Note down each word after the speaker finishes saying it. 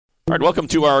All right, welcome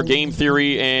to our Game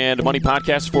Theory and Money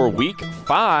podcast for Week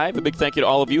 5. A big thank you to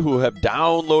all of you who have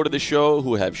downloaded the show,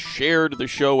 who have shared the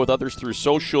show with others through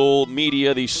social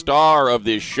media. The star of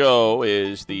this show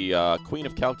is the queen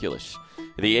of calculus,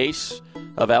 the ace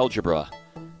of algebra.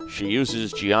 She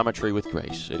uses geometry with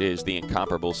grace. It is the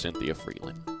incomparable Cynthia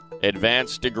Freeland.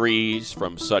 Advanced degrees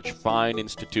from such fine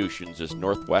institutions as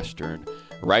Northwestern,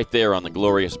 right there on the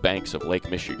glorious banks of Lake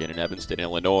Michigan in Evanston,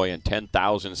 Illinois, and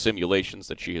 10,000 simulations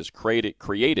that she has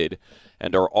created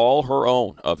and are all her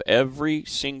own of every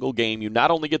single game. You not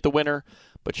only get the winner,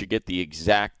 but you get the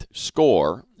exact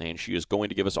score, and she is going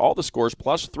to give us all the scores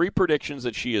plus 3 predictions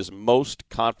that she is most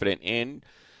confident in.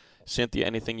 Cynthia,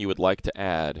 anything you would like to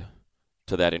add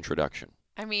to that introduction?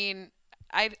 I mean,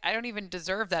 I don't even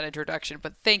deserve that introduction,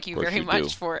 but thank you very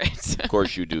much for it. Of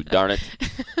course you do, darn it.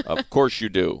 Of course you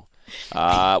do.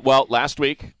 Well, last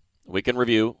week, we can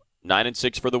review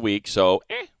 9-6 for the week, so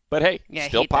but hey, yeah,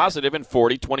 still positive and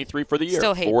 40-23 for the year.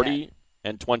 Still hate 40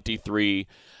 and 23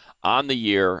 on the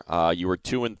year. You were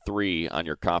 2-3 on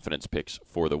your confidence picks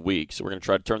for the week, so we're going to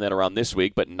try to turn that around this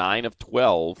week, but 9 of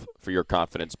 12 for your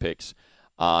confidence picks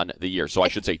on the year. So I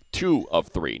should say 2 of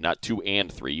 3, not 2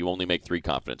 and 3. You only make 3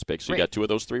 confidence picks, so you got 2 of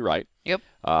those 3 right. Yep.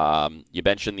 You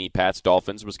mentioned the Pats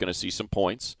Dolphins was going to see some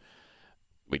points.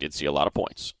 We did see a lot of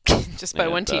points. Just by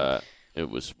one team. It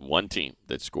was one team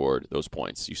that scored those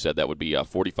points. You said that would be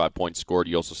 45 points scored.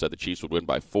 You also said the Chiefs would win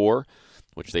by 4,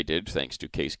 which they did thanks to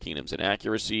Case Keenum's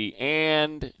inaccuracy.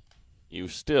 And you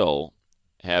still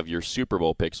have your Super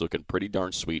Bowl picks looking pretty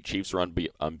darn sweet. Chiefs are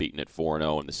unbeaten at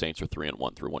 4-0, and the Saints are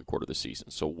 3-1 through one quarter of the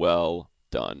season. So well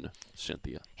done,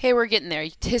 Cynthia. Hey, we're getting there.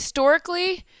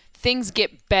 Historically, things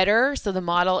get better, so the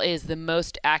model is the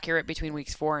most accurate between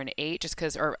weeks 4 and 8,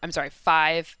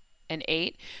 5 and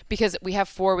 8, because we have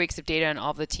 4 weeks of data on all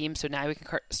of the teams, so now we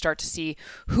can start to see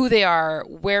who they are,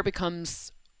 where it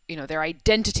becomes their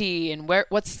identity, and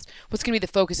what's going to be the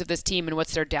focus of this team and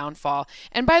what's their downfall.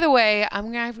 And by the way,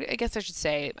 I guess I should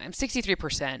say I'm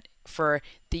 63% for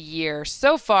the year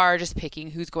so far, just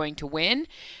picking who's going to win.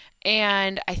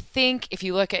 And I think if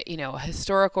you look at, a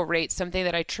historical rate, something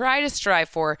that I try to strive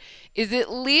for is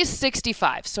at least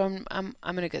 65. So I'm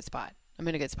in a good spot.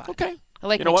 Okay. I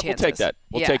like you know my what? chances. We'll take that.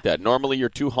 We'll take that. Normally, you're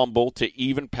too humble to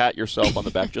even pat yourself on the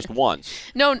back just once.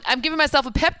 No, I'm giving myself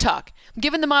a pep talk. I'm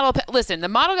giving the model listen, the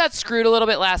model got screwed a little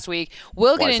bit last week.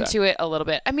 We'll get into it a little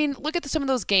bit. I mean, look at some of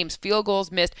those games. Field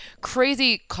goals missed,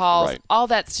 crazy calls, all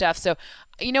that stuff. So,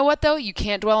 you know what, though? You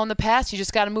can't dwell on the past. You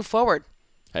just got to move forward.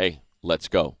 Hey, let's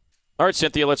go. All right,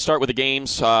 Cynthia, let's start with the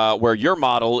games where your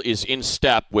model is in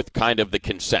step with kind of the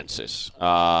consensus.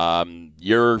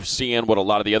 You're seeing what a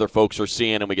lot of the other folks are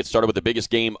seeing, and we get started with the biggest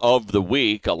game of the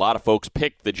week. A lot of folks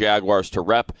picked the Jaguars to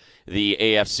rep the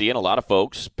AFC, and a lot of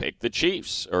folks picked the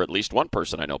Chiefs, or at least one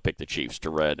person I know picked the Chiefs to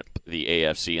rep the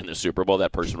AFC in the Super Bowl.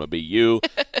 That person would be you.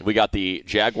 We got the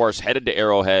Jaguars headed to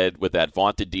Arrowhead with that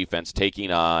vaunted defense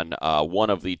taking on one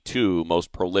of the 2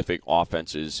 most prolific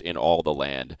offenses in all the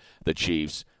land, the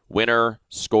Chiefs. Winner,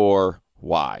 score,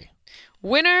 why?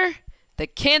 Winner, the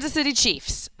Kansas City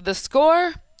Chiefs. The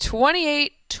score,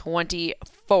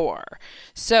 28-24.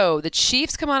 So the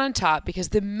Chiefs come out on top because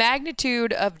the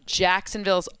magnitude of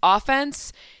Jacksonville's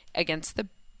offense against the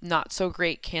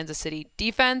not-so-great Kansas City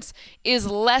defense is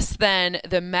less than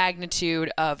the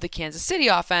magnitude of the Kansas City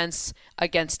offense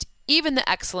against even the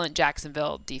excellent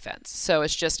Jacksonville defense. So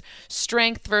it's just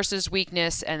strength versus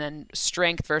weakness and then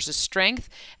strength versus strength,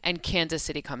 and Kansas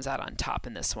City comes out on top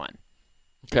in this one.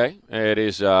 Okay. It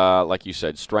is, like you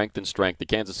said, strength and strength. The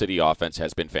Kansas City offense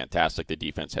has been fantastic. The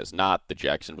defense has not. The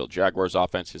Jacksonville Jaguars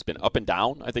offense has been up and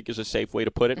down, I think is a safe way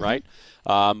to put it, right?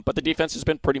 But the defense has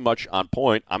been pretty much on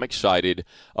point. I'm excited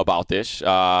about this.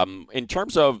 In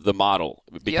terms of the model,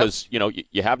 because,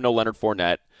 you have no Leonard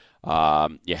Fournette.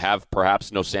 You have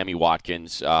perhaps no Sammy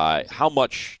Watkins. How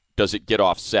much does it get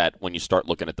offset when you start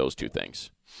looking at those 2 things?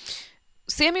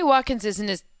 Sammy Watkins isn't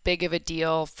as big of a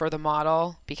deal for the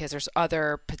model because there's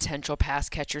other potential pass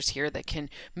catchers here that can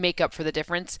make up for the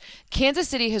difference. Kansas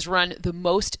City has run the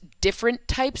most different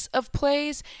types of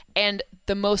plays and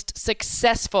the most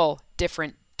successful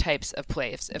different types of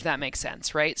plays, if that makes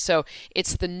sense, right? So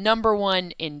it's the number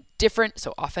 1 in different,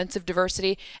 so offensive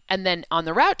diversity. And then on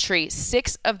the route tree,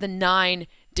 6 of the 9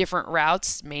 different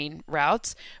routes, main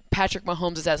routes, Patrick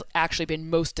Mahomes has actually been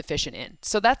most efficient in.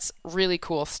 So that's really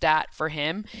cool stat for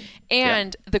him.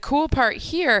 And the cool part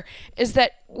here is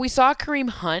that we saw Kareem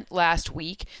Hunt last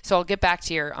week. So I'll get back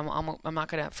to your, I'm not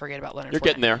going to forget about Leonard Fournette. You're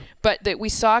getting there. But that we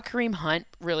saw Kareem Hunt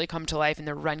really come to life and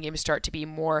the run game start to be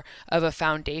more of a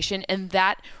foundation. And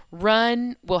that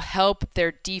run will help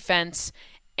their defense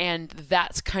and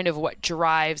that's kind of what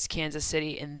drives Kansas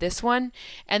City in this one.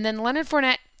 And then Leonard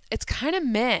Fournette, it's kind of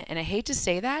meh, and I hate to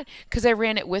say that because I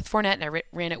ran it with Fournette and I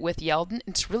ran it with Yeldon.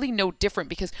 It's really no different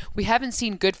because we haven't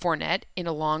seen good Fournette in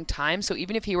a long time. So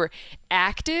even if he were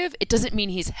active, it doesn't mean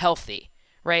he's healthy,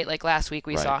 right? Like last week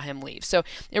we saw him leave. So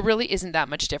it really isn't that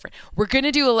much different. We're going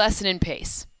to do a lesson in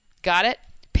pace. Got it?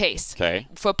 Pace. Okay.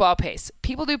 Football pace.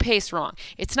 People do pace wrong.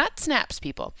 It's not snaps,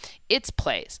 people. It's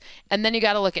plays. And then you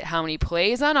got to look at how many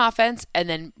plays on offense and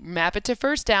then map it to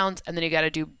first downs. And then you got to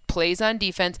do plays on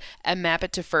defense and map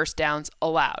it to first downs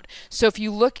allowed. So if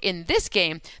you look in this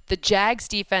game, the Jags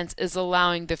defense is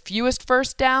allowing the fewest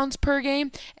first downs per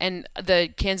game, and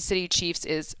the Kansas City Chiefs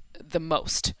is the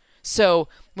most. So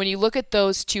when you look at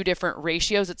those two different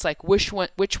ratios, it's like which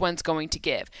one's going to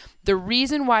give. The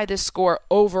reason why this score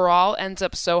overall ends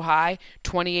up so high,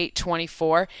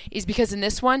 28-24, is because in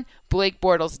this one, Blake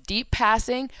Bortles' deep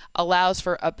passing allows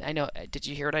for I know, did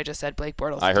you hear what I just said? Blake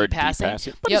Bortles' I heard deep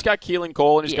passing. But he's got Keelan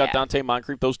Cole and he's got Dante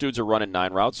Moncrief. Those dudes are running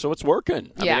 9 routes, so it's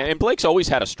working. I mean, and Blake's always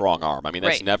had a strong arm. I mean,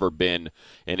 that's never been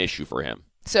an issue for him.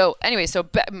 So anyway,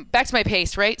 back to my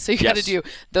pace, right? So you got to do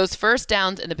those first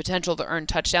downs and the potential to earn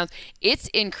touchdowns. It's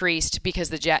increased because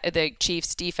the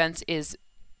Chiefs' defense is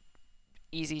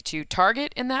easy to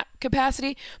target in that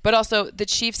capacity, but also the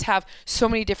Chiefs have so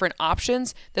many different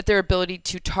options that their ability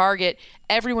to target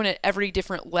everyone at every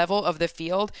different level of the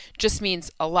field just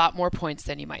means a lot more points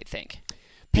than you might think.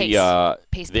 Pace.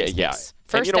 Pace. Yeah.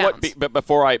 First and you know downs. what? But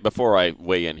before I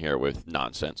weigh in here with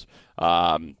nonsense,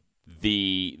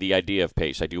 the idea of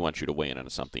pace, I do want you to weigh in on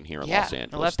something here in Los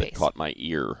Angeles that caught my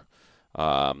ear.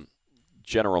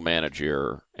 General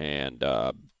manager and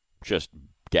just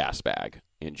gas bag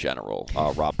in general,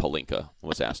 Rob Pelinka,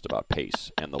 was asked about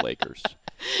pace and the Lakers.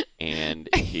 And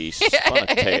he spun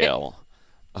a tale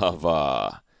of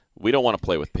we don't want to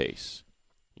play with pace.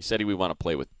 He said we want to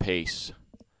play with pace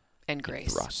and grace.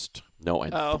 And thrust. No,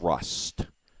 and thrust.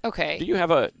 Okay. Do you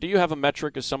have a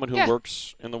metric as someone who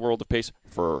works in the world of pace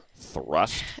for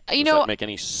thrust? Does that make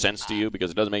any sense to you?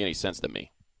 Because it doesn't make any sense to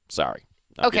me. Sorry.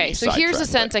 Okay, so here's a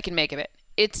sense I can make of it.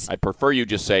 I'd prefer you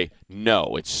just say,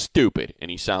 no, it's stupid, and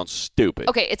he sounds stupid.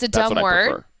 Okay, it's a dumb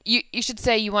word. You should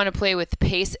say you want to play with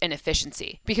pace and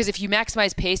efficiency, because if you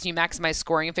maximize pace and you maximize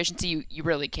scoring efficiency, you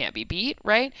really can't be beat,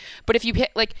 right? But if you hit,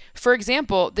 like, for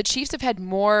example, the Chiefs have had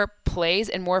more plays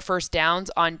and more first downs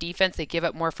on defense. They give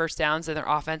up more first downs than their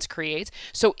offense creates.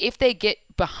 So if they get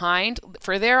behind,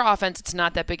 for their offense, it's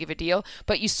not that big of a deal.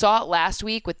 But you saw it last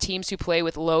week with teams who play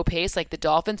with low pace, like the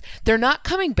Dolphins. They're not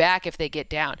coming back if they get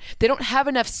down. They don't have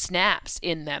enough snaps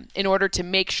in them in order to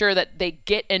make sure that they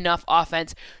get enough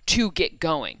offense to get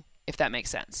going, if that makes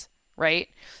sense. Right?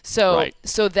 So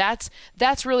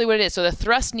that's really what it is. So the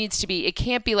thrust needs to be, it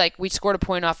can't be like we scored a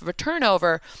point off of a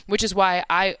turnover, which is why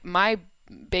my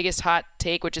biggest hot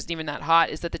take, which isn't even that hot,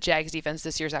 is that the Jags defense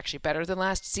this year is actually better than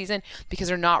last season because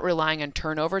they're not relying on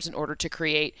turnovers in order to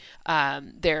create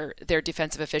their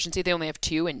defensive efficiency. They only have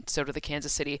 2, and so do the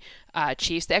Kansas City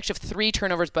Chiefs. They actually have 3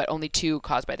 turnovers, but only 2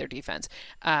 caused by their defense.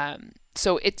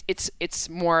 So it's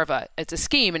more of a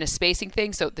scheme and a spacing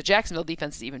thing. So the Jacksonville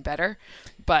defense is even better,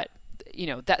 but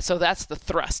that's the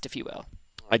thrust, if you will.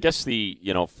 I guess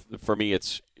for me,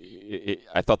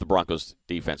 I thought the Broncos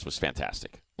defense was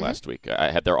fantastic last week.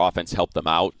 I had their offense help them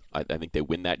out. I think they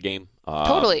win that game.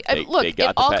 Totally.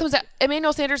 It all comes out.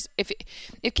 Emmanuel Sanders, if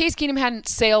Case Keenum hadn't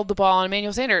sailed the ball on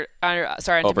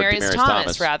Demaryius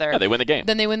Thomas, they win the game.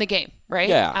 Then they win the game, right?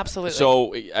 Yeah, absolutely.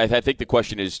 So I think the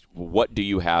question is, what do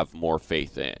you have more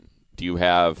faith in? Do you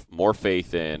have more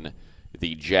faith in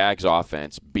the Jags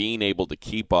offense being able to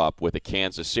keep up with a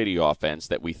Kansas City offense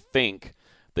that we think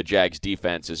the Jags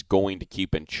defense is going to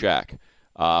keep in check?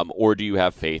 Or do you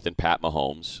have faith in Pat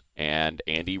Mahomes and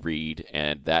Andy Reid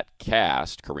and that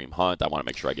cast, Kareem Hunt? I want to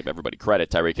make sure I give everybody credit.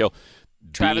 Tyreek Hill,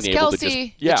 Travis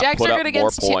Kelce. The Jags are good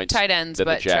against tight ends,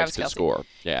 but Travis Kelce. Score.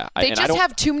 Yeah, they just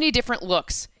have too many different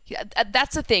looks.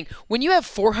 That's the thing. When you have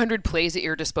 400 plays at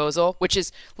your disposal, which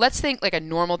is, let's think like a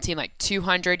normal team, like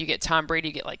 200, you get Tom Brady,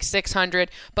 you get like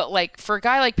 600. But like for a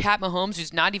guy like Pat Mahomes,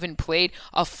 who's not even played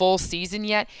a full season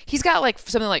yet, he's got like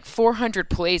something like 400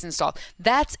 plays installed.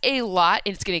 That's a lot,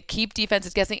 and it's going to keep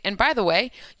defenses guessing. And by the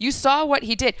way, you saw what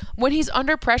he did. When he's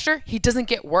under pressure, he doesn't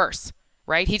get worse,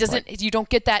 right? He doesn't. Right. You don't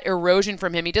get that erosion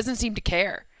from him. He doesn't seem to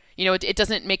care. It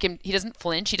doesn't make him, he doesn't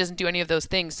flinch. He doesn't do any of those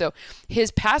things. So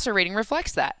his passer rating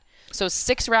reflects that. So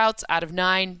 6 routes out of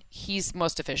 9, he's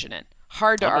most efficient in.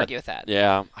 Hard to argue with that.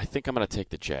 Yeah, I think I'm going to take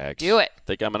the Jags. Do it. I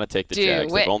think I'm going to take the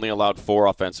Jags. They've only allowed 4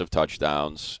 offensive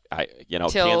touchdowns.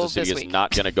 Kansas City is not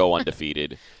going to go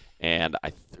undefeated. And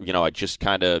I just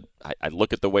kind of I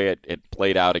look at the way it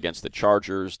played out against the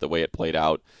Chargers, the way it played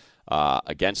out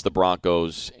against the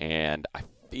Broncos, and I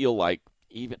feel like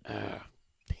even.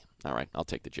 All right, I'll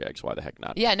take the Jags. Why the heck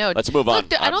not? Yeah, no. Let's move on.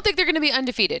 Look, I don't think they're going to be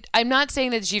undefeated. I'm not saying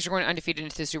that the Chiefs are going undefeated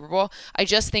into the Super Bowl. I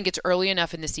just think it's early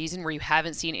enough in the season where you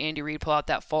haven't seen Andy Reid pull out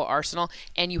that full arsenal,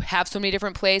 and you have so many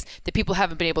different plays that people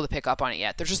haven't been able to pick up on it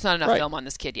yet. There's just not enough film on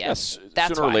this kid yet. Yes,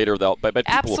 that's sooner or later they'll. But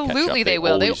absolutely they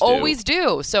will. They always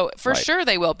do. So for sure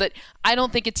they will. But I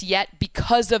don't think it's yet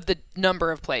because of the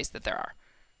number of plays that there are.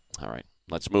 All right,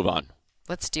 let's move on.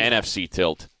 Let's do NFC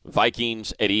tilt.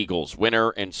 Vikings at Eagles. Winner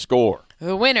and score.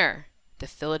 The winner. The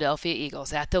Philadelphia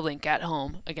Eagles at the Link at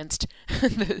home against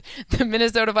the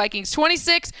Minnesota Vikings.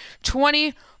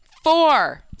 26-24.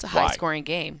 It's a high-scoring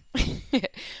game.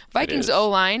 Vikings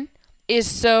O-line is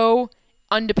so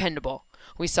undependable.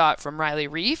 We saw it from Riley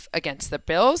Reif against the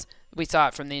Bills. We saw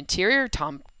it from the interior.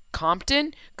 Tom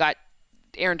Compton got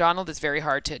Aaron Donald is very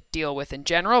hard to deal with in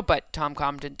general, but Tom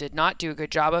Compton did not do a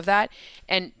good job of that.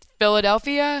 And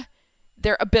Philadelphia,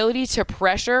 their ability to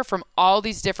pressure from all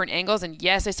these different angles, and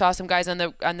yes, I saw some guys on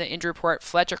the injury report.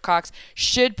 Fletcher Cox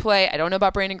should play. I don't know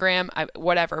about Brandon Graham,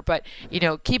 whatever, but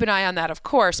keep an eye on that, of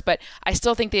course. But I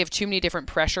still think they have too many different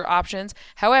pressure options.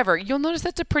 However, you'll notice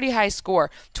that's a pretty high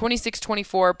score,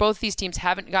 26-24. Both these teams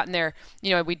haven't gotten there.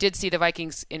 We did see the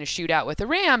Vikings in a shootout with the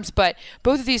Rams, but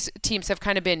both of these teams have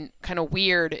kind of been kind of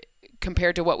weird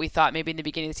compared to what we thought maybe in the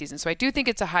beginning of the season. So I do think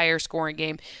it's a higher scoring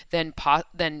game than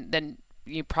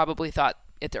you probably thought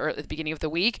at the beginning of the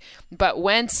week. But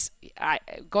Wentz,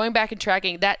 going back and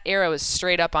tracking, that arrow is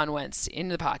straight up on Wentz,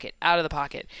 into the pocket, out of the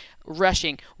pocket,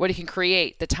 rushing, what he can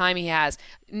create, the time he has.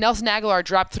 Nelson Aguilar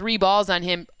dropped 3 balls on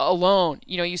him alone.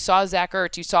 You saw Zach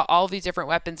Ertz, you saw all of these different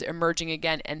weapons emerging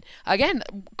again. And again,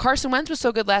 Carson Wentz was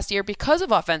so good last year because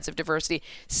of offensive diversity.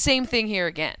 Same thing here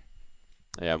again.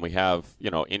 Yeah, and we have,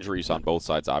 injuries on both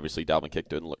sides. Obviously, Dalvin Cook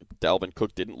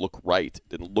didn't look right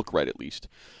at least,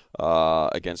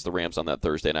 against the Rams on that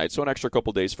Thursday night. So an extra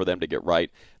couple days for them to get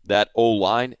right. That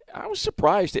O-line, I was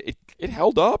surprised. It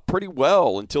held up pretty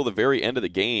well until the very end of the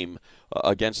game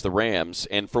against the Rams.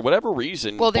 And for whatever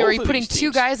reason, well, they were putting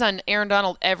 2 guys on Aaron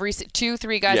Donald 3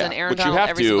 guys on Aaron Donald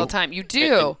every single time. You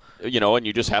do. And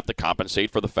you just have to compensate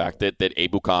for the fact that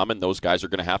Ebukam and those guys are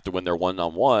going to have to win their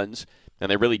one-on-ones. And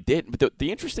they really did. But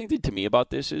the interesting thing to me about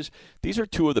this is these are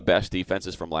 2 of the best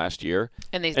defenses from last year.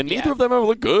 And neither of them have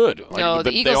looked good. No,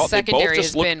 the Eagles' secondary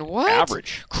has been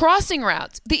average. Crossing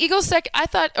routes. The Eagles' I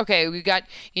thought, okay, we got,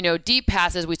 deep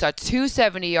passes. We saw 2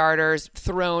 70-yarders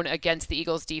thrown against the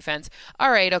Eagles' defense.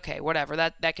 All right, okay, whatever.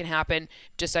 That can happen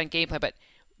just on gameplay. But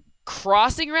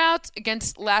crossing routes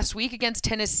last week against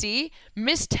Tennessee,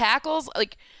 missed tackles,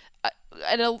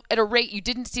 at a rate you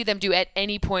didn't see them do at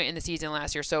any point in the season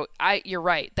last year. So you're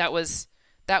right. That was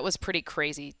pretty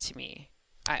crazy to me.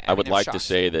 I would like to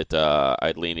say that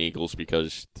I'd lean Eagles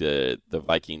because the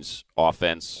Vikings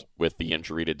offense with the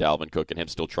injury to Dalvin Cook and him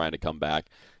still trying to come back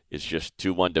is just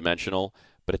too one-dimensional.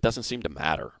 But it doesn't seem to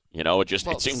matter.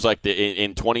 It seems like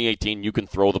in 2018 you can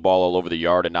throw the ball all over the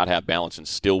yard and not have balance and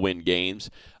still win games.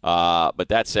 But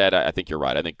that said, I think you're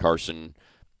right. I think Carson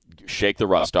shake the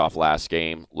rust off last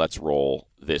game. Let's roll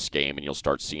this game, and you'll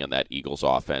start seeing that Eagles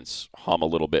offense hum a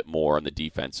little bit more, and the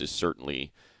defense is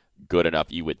certainly good enough,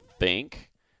 you would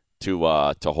think, to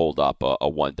hold up a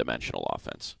one-dimensional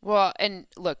offense. Well, and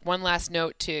look, one last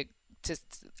note to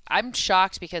I'm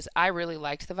shocked because I really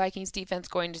liked the Vikings defense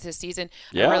going into this season.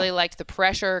 Yeah. I really liked the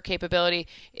pressure capability.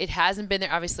 It hasn't been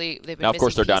there. Obviously, they've been now, of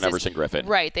course, they're pieces. Down Everson Griffin.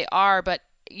 Right, they are, but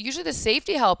usually the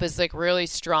safety help is really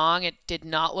strong. It did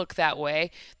not look that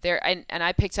way there, and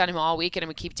I picked on him all week, and I'm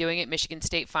gonna keep doing it. Michigan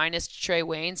State finest Trey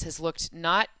Waynes has looked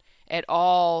not at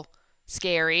all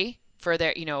scary for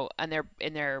their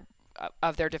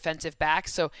of their defensive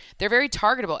backs, so they're very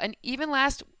targetable. And even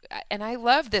and I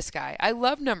love this guy. I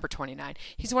love number 29.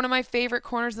 He's one of my favorite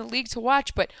corners in the league to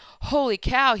watch. But holy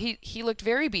cow, he looked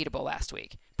very beatable last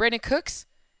week. Brandon Cooks,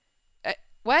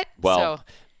 what? Well. So,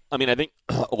 I mean, I think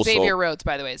also Xavier Rhodes,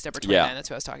 by the way, is number 29. Yeah. That's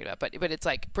who I was talking about. But it's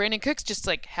like Brandon Cooks just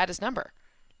had his number.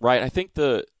 Right. I think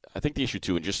the issue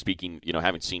too, and just speaking,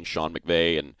 having seen Sean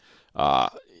McVay and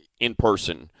in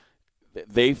person,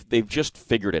 they've just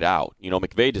figured it out.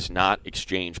 McVay does not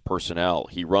exchange personnel.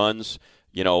 He runs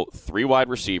 3 wide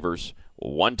receivers,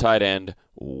 1 tight end,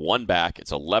 1 back.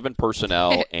 It's 11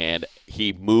 personnel, and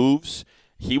he moves.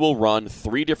 He will run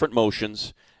 3 different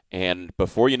motions. And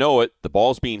before you know it, the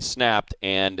ball's being snapped,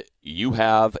 and you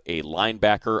have a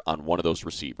linebacker on one of those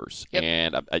receivers. Yep.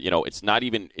 And it's not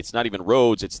even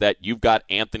Rhodes. It's that you've got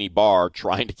Anthony Barr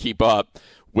trying to keep up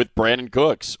with Brandon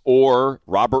Cooks or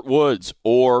Robert Woods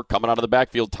or coming out of the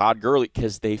backfield, Todd Gurley,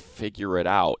 because they figure it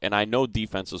out. And I know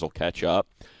defenses will catch up,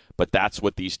 but that's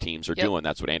what these teams are doing.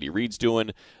 That's what Andy Reid's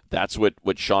doing. That's what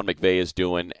Sean McVay is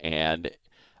doing. And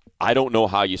I don't know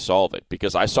how you solve it,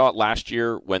 because I saw it last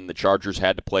year when the Chargers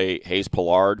had to play Hayes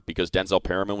Pollard because Denzel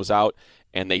Perriman was out,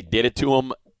 and they did it to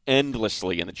him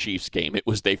endlessly in the Chiefs game. It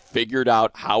was they figured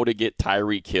out how to get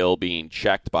Tyreek Hill being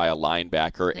checked by a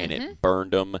linebacker, and it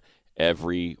burned them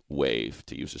every wave,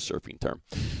 to use a surfing term.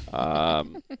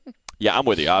 Yeah, I'm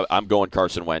with you. I'm going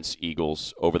Carson Wentz,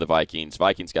 Eagles over the Vikings.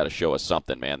 Vikings got to show us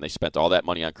something, man. They spent all that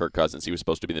money on Kirk Cousins. He was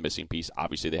supposed to be the missing piece.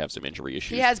 Obviously, they have some injury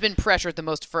issues. He has been pressured the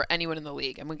most for anyone in the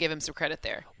league. I'm going to give him some credit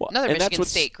there. Well, another Michigan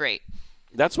State, great.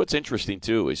 That's what's interesting,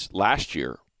 too, is last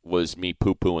year was me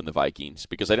poo-pooing the Vikings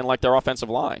because I didn't like their offensive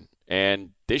line.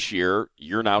 And this year,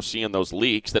 you're now seeing those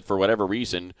leaks that, for whatever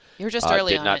reason, you were just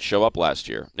early did not show up last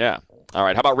year. Yeah. All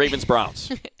right, how about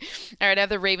Ravens-Browns? All right, I have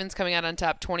the Ravens coming out on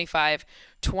top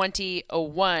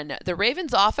 25-20-1. The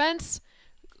Ravens offense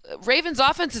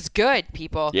is good,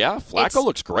 people. Yeah, Flacco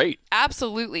looks great.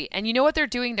 Absolutely. And you know what they're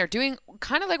doing? They're doing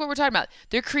kind of like what we're talking about.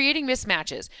 They're creating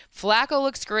mismatches. Flacco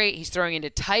looks great. He's throwing into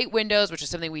tight windows, which is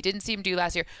something we didn't see him do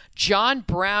last year. John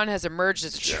Brown has emerged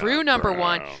as a true number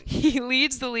one. He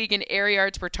leads the league in air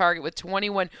yards per target with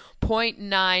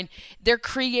 21.9. They're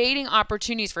creating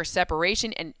opportunities for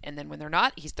separation, and then when they're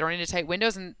not, he's throwing into tight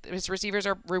windows, and his receivers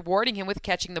are rewarding him with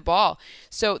catching the ball.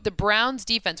 So the Browns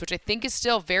defense, which I think is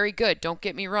still very good, don't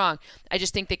get me wrong, I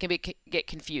just think they can get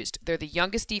confused. They're the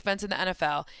youngest defense in the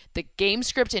NFL. The game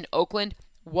script in Oakland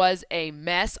was a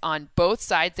mess on both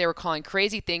sides. They were calling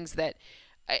crazy things that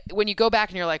when you go back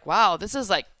and you're like, wow, this is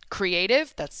like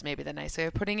creative. That's maybe the nice way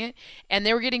of putting it. And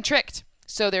they were getting tricked.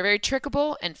 So they're very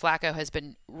trickable, and Flacco has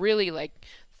been really I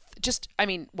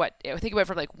think it went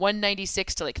from like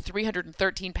 196 to like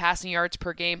 313 passing yards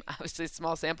per game. Obviously,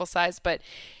 small sample size, but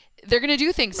they're going to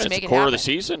do things to make it happen. It's a quarter of the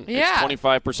season. Yeah. It's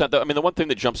 25%. I mean, the one thing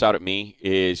that jumps out at me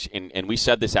is, and we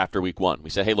said this after week one, we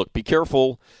said, hey, look, be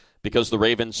careful because the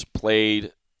Ravens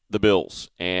played the Bills,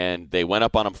 and they went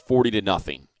up on them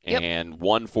 40-0 and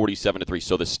won 47-3.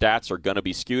 So the stats are going to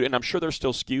be skewed, and I'm sure they're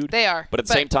still skewed. They are. But at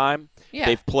the same time,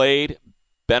 they've played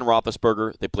Ben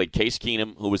Roethlisberger. They played Case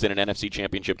Keenum, who was in an NFC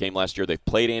Championship game last year. They've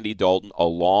played Andy Dalton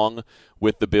along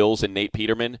with the Bills and Nate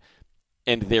Peterman.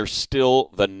 And they're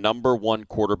still the number one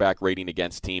quarterback rating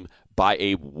against team by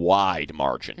a wide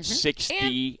margin,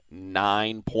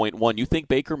 69.1. You think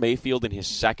Baker Mayfield in his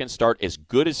second start, as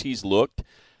good as he's looked,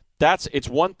 it's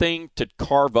one thing to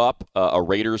carve up a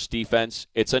Raiders defense.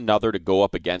 It's another to go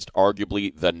up against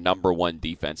arguably the number one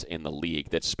defense in the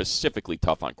league that's specifically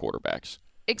tough on quarterbacks.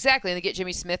 Exactly, and they get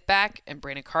Jimmy Smith back, and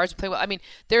Brandon Carr's play well. I mean,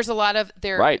 there's a lot of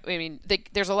there's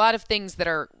a lot of things that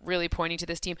are really pointing to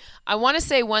this team. I want to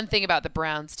say one thing about the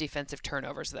Browns' defensive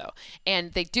turnovers, though,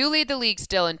 and they do lead the league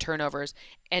still in turnovers.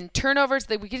 And turnovers,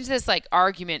 we get into this like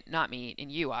argument, not me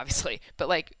and you, obviously, but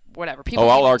like whatever.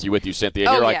 I'll argue with you,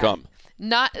 Cynthia. Here I come.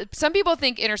 Some people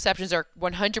think interceptions are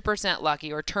 100%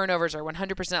 lucky or turnovers are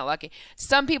 100% lucky.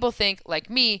 Some people think, like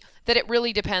me, that it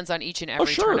really depends on each and every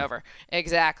turnover.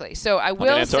 Exactly. So I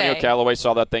will say, Antonio Callaway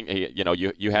saw that thing.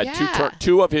 You had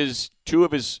two of his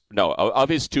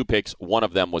two picks. One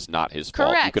of them was not his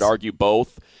fault. Correct. You could argue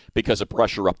both because of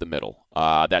pressure up the middle.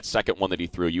 That second one that he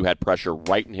threw, you had pressure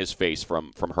right in his face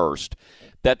from Hurst.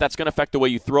 That's going to affect the way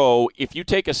you throw. If you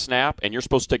take a snap and you're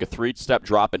supposed to take a 3-step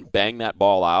drop and bang that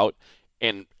ball out,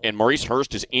 and Maurice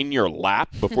Hurst is in your lap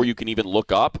before you can even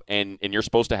look up, and you're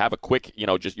supposed to have a quick,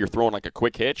 you're throwing like a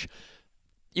quick hitch,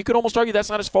 you could almost argue that's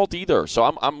not his fault either. So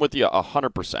I'm with you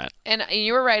 100%. And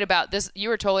you were right about this. You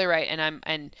were totally right.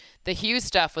 And the Hughes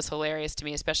stuff was hilarious to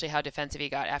me, especially how defensive he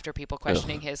got after people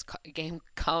questioning his game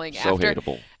calling so after.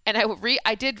 Hateable. And I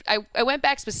went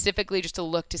back specifically just to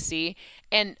look to see.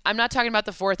 And I'm not talking about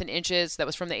the 4th and inches that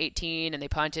was from the 18 and they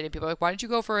punted and people were like, why didn't you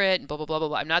go for it? And blah, blah, blah, blah,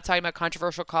 blah. I'm not talking about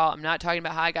controversial call. I'm not talking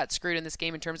about how I got screwed in this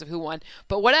game in terms of who won.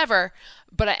 But whatever.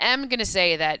 But I am going to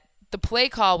say that the play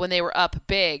call when they were up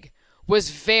big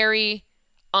was very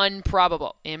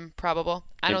improbable.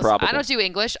 I don't do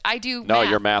English. I do No, math.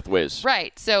 you're math whiz.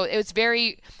 Right. So it was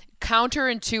very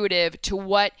counterintuitive to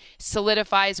what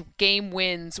solidifies game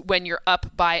wins when you're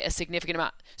up by a significant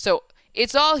amount. So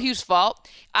it's all Hugh's fault.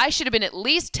 I should have been at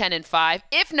least 10-5,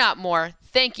 if not more.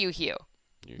 Thank you, Hugh.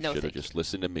 You should have just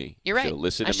listened to me. You're right. You should have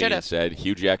listened to me and said,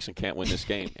 Hugh Jackson can't win this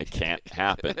game. It can't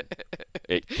happen.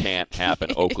 It can't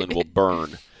happen. Oakland will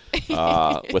burn.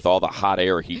 With all the hot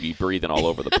air he'd be breathing all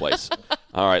over the place.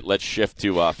 All right, let's shift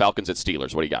to Falcons at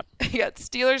Steelers. What do you got? You got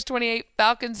Steelers 28,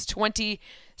 Falcons 27.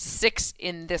 6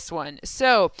 in this one.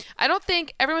 So I don't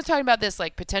think everyone's talking about this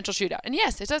like potential shootout. And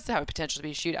yes, it does have a potential to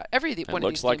be a shootout. Every one of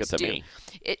these like teams it to do. me.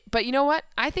 But you know what?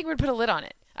 I think we're going to put a lid on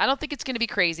it. I don't think it's going to be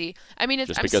crazy. I mean,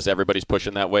 just because everybody's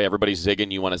pushing that way, everybody's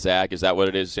zigging, you want to zag. Is that what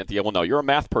it is, Cynthia? Well, no, you're a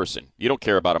math person. You don't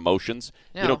care about emotions.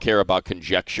 No. You don't care about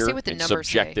conjecture and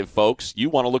subjective folks. You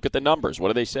want to look at the numbers. What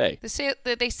do they say?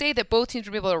 They say that both teams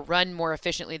will be able to run more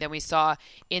efficiently than we saw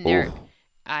in their.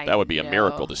 That would be a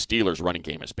miracle. The Steelers' running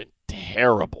game has been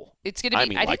terrible. It's going to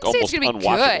be. I didn't say it's going to be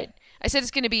good. I said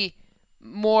it's going to be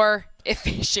more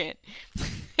efficient.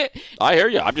 I hear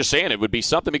you. I'm just saying it would be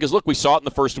something because, look, we saw it in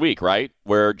the first week, right,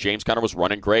 where James Conner was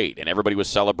running great and everybody was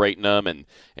celebrating him.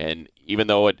 And even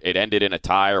though it ended in a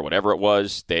tie or whatever it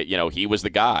was, he was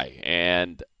the guy.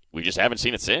 And we just haven't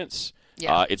seen it since.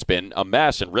 Yeah. It's been a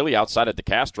mess. And really outside of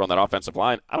DeCastro on that offensive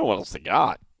line, I don't know what else they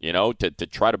got, to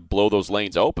try to blow those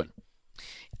lanes open.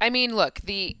 I mean, look,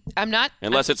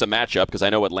 unless it's a matchup, because I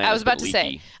know Atlanta's I was about to leaky.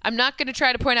 say, I'm not going to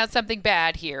try to point out something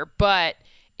bad here, but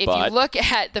if you look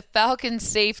at the Falcons'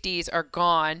 safeties are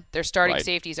gone. Their starting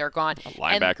safeties are gone.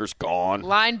 Linebackers gone.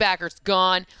 Linebackers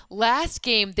gone. Last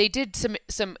game, they did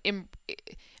some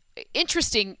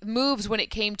interesting moves when it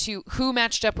came to who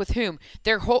matched up with whom.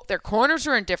 Their corners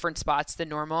were in different spots than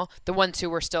normal, the ones who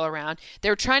were still around. They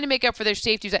were trying to make up for their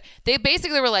safeties. They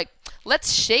basically were like,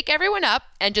 let's shake everyone up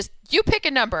and just you pick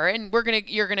a number and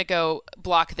you're gonna go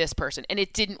block this person. And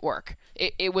it didn't work.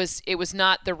 It was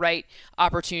not the right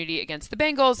opportunity against the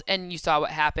Bengals, and you saw what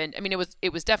happened. I mean,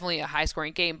 it was definitely a high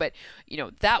scoring game, but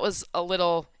that was a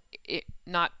little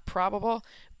not probable.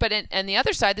 But on the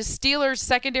other side, the Steelers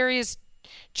secondary is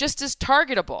just as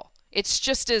targetable. It's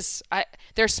just as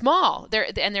they're small.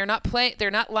 They're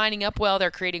not lining up well.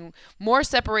 They're creating more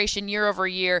separation year over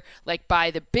year, like by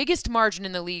the biggest margin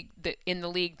in the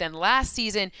league than last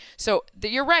season. So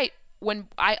you're right. When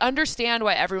I understand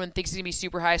why everyone thinks it's going to be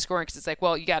super high scoring, because it's like,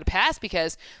 well, you got to pass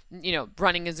because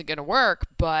running isn't going to work.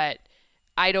 But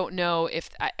I don't know if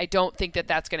I don't think that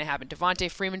that's going to happen.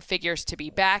 Devontae Freeman figures to be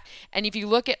back, and if you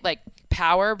look at like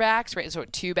power backs, right, so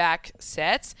 2-back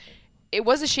sets. It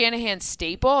was a Shanahan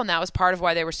staple, and that was part of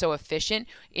why they were so efficient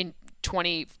in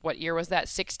what year was that?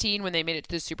 16 when they made it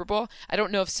to the Super Bowl. I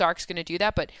don't know if Sark's going to do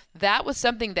that, but that was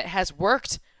something that has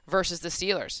worked versus the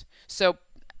Steelers. So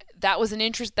that's an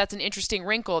interesting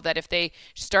wrinkle that if they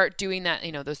start doing that,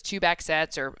 those 2-back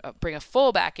sets or bring a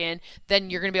full back in, then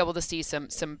you're going to be able to see some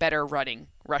better rushing,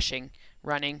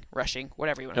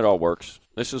 whatever you want. It all works.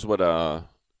 This is what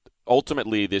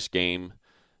ultimately this game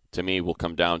to me will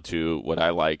come down to what I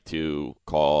like to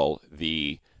call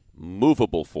the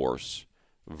movable force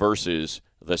versus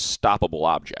the stoppable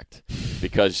object,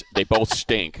 because they both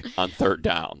stink on third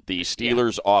down. The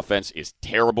Steelers' offense is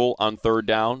terrible on third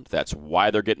down. That's why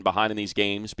they're getting behind in these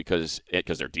games, because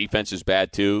their defense is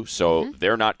bad too. So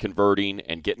they're not converting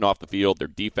and getting off the field. Their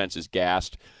defense is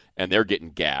gassed, and they're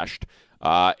getting gashed.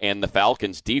 And the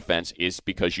Falcons' defense is,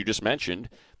 because you just mentioned,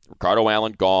 Ricardo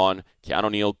Allen gone,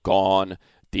 Keanu Neal gone,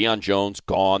 Deion Jones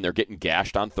gone. They're getting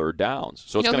gashed on third downs.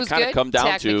 So it's going to kind of come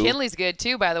down to... McKinley's good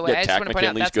too, by the way. I just want to point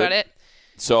out that's about it.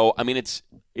 So, I mean, it's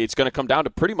going to come down to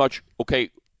pretty much, okay,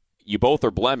 you both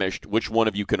are blemished. Which one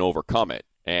of you can overcome it?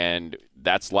 And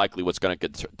that's likely what's going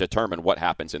to determine what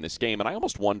happens in this game. And I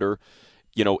almost wonder,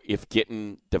 if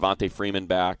getting Devontae Freeman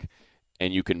back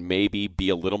and you can maybe be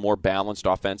a little more balanced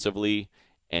offensively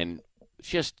and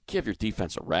just give your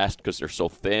defense a rest because they're so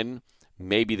thin,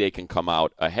 maybe they can come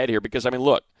out ahead here. Because, I mean,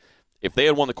 look, if they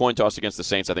had won the coin toss against the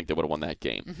Saints, I think they would have won that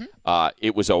game.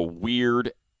 It was a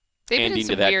weird ending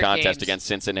to that contest against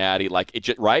Cincinnati.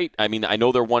 Right? I mean, I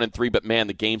know they're 1-3, but, man,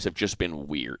 the games have just been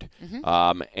weird.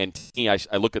 And to me,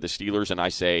 I look at the Steelers and I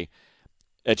say,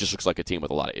 it just looks like a team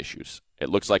with a lot of issues. It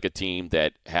looks like a team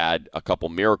that had a couple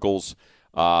miracles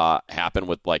happen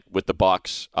with the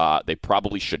Bucks. They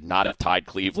probably should not have tied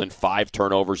Cleveland, 5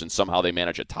 turnovers, and somehow they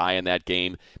manage a tie in that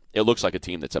game. It looks like a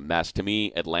team that's a mess. To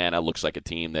me, Atlanta looks like a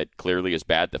team that clearly is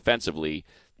bad defensively,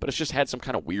 but it's just had some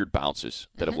kind of weird bounces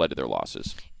that have led to their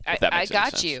losses. I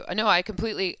got you. No, I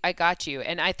got you.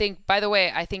 And I think, by the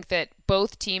way, I think that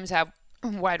both teams have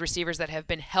wide receivers that have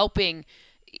been helping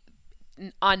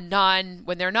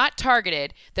when they're not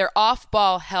targeted. Their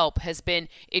off-ball help has been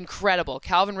incredible.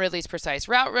 Calvin Ridley's precise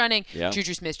route running,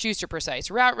 Juju Smith-Schuster precise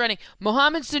route running,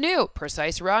 Mohamed Sanu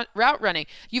precise route running.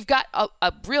 You've got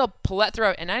a real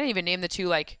plethora, and I didn't even name the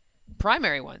 2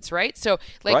 primary ones, right? So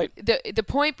the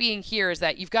point being here is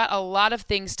that you've got a lot of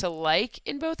things to like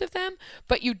in both of them,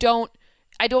 but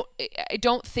I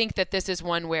don't think that this is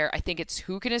one where I think it's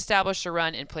who can establish the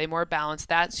run and play more balanced.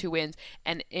 That's who wins.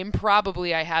 And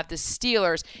improbably, I have the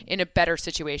Steelers in a better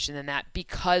situation than that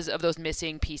because of those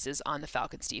missing pieces on the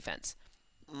Falcons defense.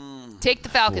 Take the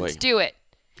Falcons. Boy. Do it.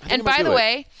 And I'm gonna by do the it.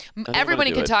 way,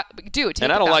 everybody can talk. Do it. Take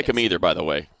And I the don't like Falcons. them either, by the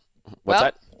way. What's Well,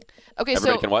 that? Okay,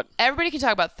 Everybody so can what? everybody can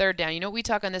talk about third down. You know what we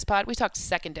talk on this pod? We talk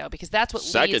second down because that's what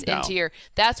Second down.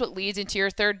 leads into your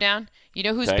third down. You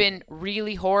know who's Okay. been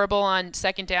really horrible on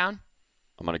second down?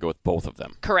 I'm going to go with both of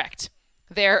them. Correct.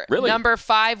 They're Really? number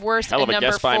 5 worst Hell of and a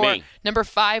number guess by 4. me. Number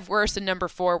 5 worst and number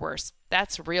 4 worst.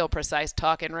 That's real precise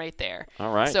talking right there.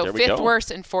 All right, So there we 5th go.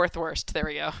 worst and 4th worst. There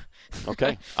we go.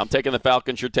 Okay. I'm taking the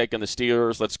Falcons. You're taking the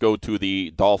Steelers. Let's go to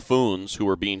the Dolphins, who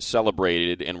are being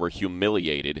celebrated and were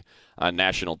humiliated on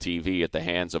national TV at the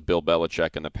hands of Bill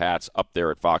Belichick and the Pats up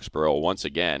there at Foxborough once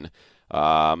again.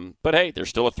 But, hey, they're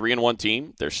still a 3-1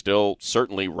 team. They're still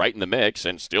certainly right in the mix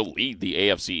and still lead the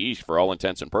AFC East for all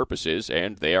intents and purposes,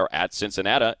 and they are at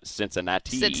Cincinnati.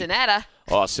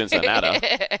 Oh, Cincinnati.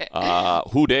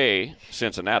 Houday,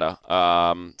 Cincinnati.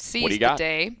 What do you got? The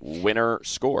day. Winner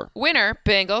score. Winner,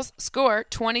 Bengals, score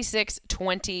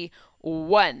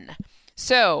 26-21.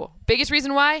 So, biggest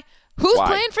reason why? Who's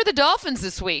playing for the Dolphins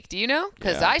this week? Do you know?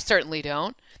 Because Yeah. I certainly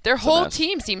don't. Their whole mess.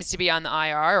 team seems to be on the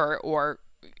IR or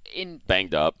in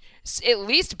Banged up. at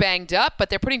least banged up, but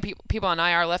they're putting people on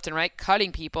IR left and right,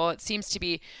 cutting people. It seems to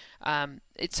be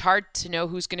it's hard to know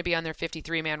who's going to be on their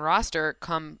 53-man roster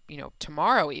come,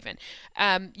 tomorrow even.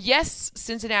 Yes,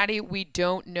 Cincinnati, we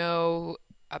don't know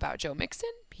about Joe Mixon.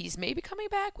 He's maybe coming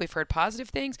back. We've heard positive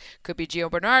things. Could be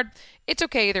Gio Bernard. It's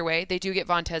okay either way. They do get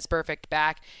Vontaze Burfict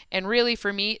back. And really,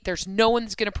 for me, there's no one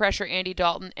that's going to pressure Andy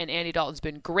Dalton, and Andy Dalton's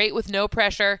been great with no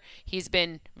pressure. He's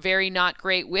been very not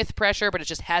great with pressure, but it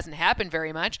just hasn't happened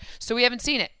very much. So we haven't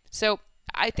seen it. So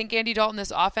I think Andy Dalton,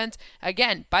 this offense,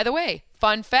 again, by the way,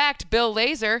 fun fact, Bill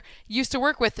Lazor used to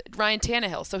work with Ryan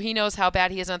Tannehill, so he knows how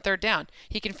bad he is on third down.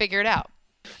 He can figure it out.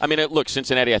 I mean, look,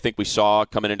 Cincinnati, I think we saw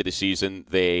coming into the season,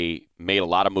 they made a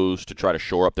lot of moves to try to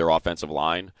shore up their offensive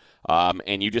line.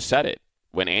 And you just said it.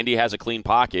 When Andy has a clean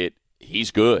pocket,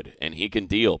 he's good, and he can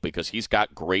deal because he's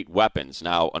got great weapons.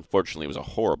 Now, unfortunately, it was a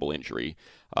horrible injury.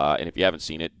 And if you haven't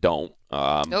seen it, don't.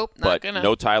 Nope, not but gonna.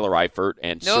 no Tyler Eifert,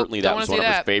 and certainly that don't was wanna one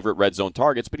of see his that. favorite red zone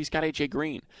targets, but he's got A.J.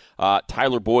 Green.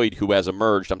 Tyler Boyd, who has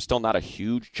emerged. I'm still not a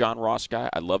huge John Ross guy.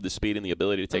 I love the speed and the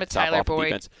ability to take I'm a the top Tyler off the Boyd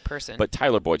defense. person. But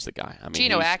Tyler Boyd's the guy. I mean,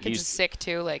 Geno Atkins he's is sick,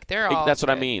 too. Like, they're all that's what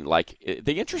I good. mean. Like,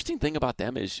 the interesting thing about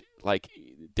them is, like,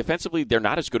 defensively, they're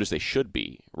not as good as they should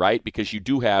be, right? Because you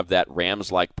do have that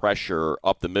Rams-like pressure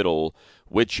up the middle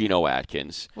with Geno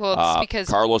Atkins. Well, it's because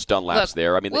Carlos Dunlap's look,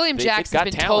 there. I mean, William they've Jackson's got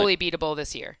been talent. totally beatable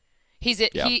this year. He's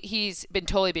been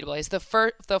totally beatable. He's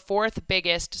the fourth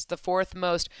biggest, the fourth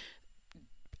most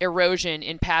erosion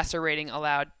in passer rating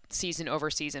allowed season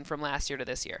over season from last year to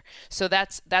this year. So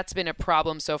that's been a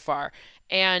problem so far.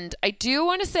 And I do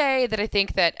want to say that I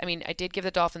think that, I did give the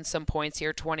Dolphins some points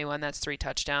here, 21, that's 3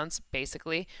 touchdowns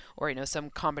basically, or some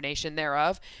combination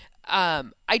thereof.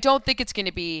 I don't think it's going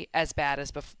to be as bad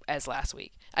as last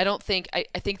week. I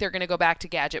think they're going to go back to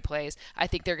gadget plays. I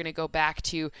think they're going to go back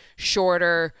to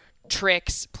shorter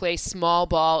tricks, play small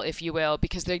ball, if you will,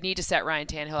 because they need to set Ryan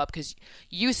Tannehill up, because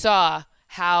you saw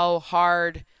how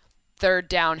hard third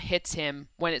down hits him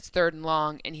when it's third and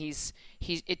long, and I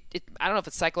don't know if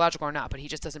it's psychological or not, but he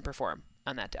just doesn't perform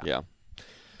on that down. Yeah.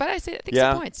 But I think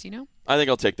some points, I think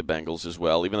I'll take the Bengals as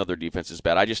well, even though their defense is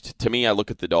bad. To me, I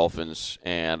look at the Dolphins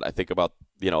and I think about,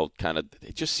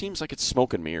 it just seems like it's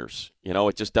smoke and mirrors.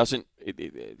 It just doesn't.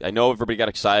 I know everybody got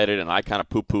excited, and I kind of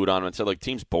poo-pooed on them and said, like,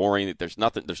 team's boring. There's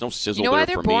nothing. There's no sizzle. You know why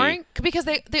there they're for boring? me. Because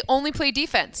they only play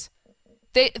defense.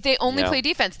 They only play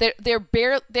defense.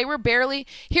 They were barely.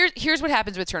 Here's what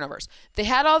happens with turnovers. They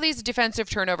had all these defensive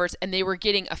turnovers, and they were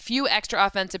getting a few extra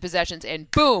offensive possessions, and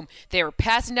boom, they were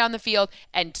passing down the field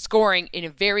and scoring in a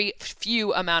very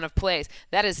few amount of plays.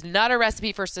 That is not a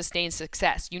recipe for sustained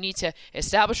success. You need to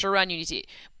establish a run. You need to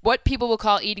what people will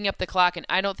call eating up the clock, and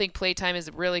I don't think playtime is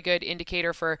a really good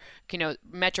indicator for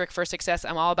metric for success.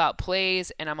 I'm all about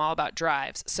plays and I'm all about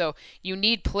drives. So you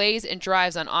need plays and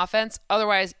drives on offense.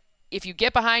 Otherwise, if you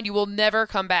get behind, you will never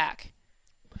come back,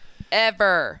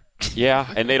 ever.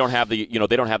 Yeah, and they don't have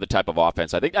the type of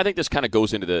offense. I think this kind of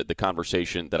goes into the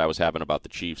conversation that I was having about the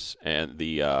Chiefs and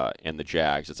the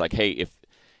Jags. It's like, hey,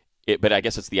 but I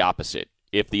guess it's the opposite.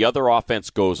 If the other offense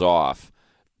goes off,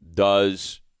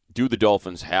 do the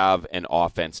Dolphins have an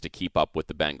offense to keep up with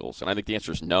the Bengals? And I think the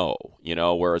answer is no.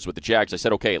 Whereas with the Jags, I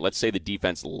said, okay, let's say the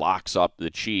defense locks up the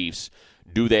Chiefs.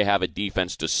 Do they have a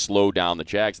defense to slow down the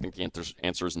Jags? I think the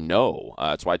answer is no.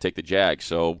 That's why I take the Jags.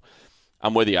 So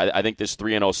I'm with you. I think this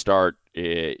 3-0 start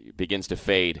begins to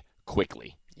fade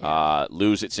quickly.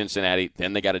 lose at Cincinnati.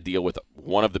 Then they got to deal with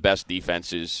one of the best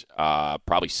defenses,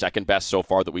 probably second best so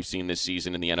far that we've seen this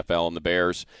season in the NFL, and the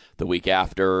Bears the week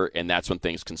after, and that's when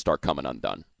things can start coming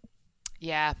undone.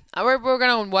 Yeah, we're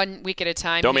going 1 week at a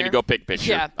time. Don't here. mean to go pick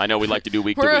picture. Yeah. I know we like to do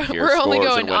week to week here. We're only scores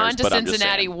going and winners, on to but I'm just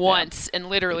Cincinnati saying. once, and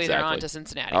literally exactly. they're on to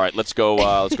Cincinnati. All right, let's go.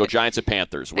 Let's go Giants at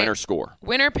Panthers. Winner score.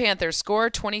 Winner Panthers score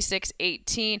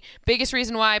 26-18. Biggest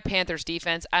reason why Panthers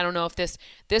defense. I don't know if this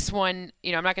one.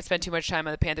 I'm not going to spend too much time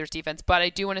on the Panthers defense, but I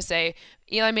do want to say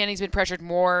Eli Manning's been pressured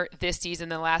more this season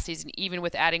than last season, even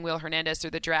with adding Will Hernandez through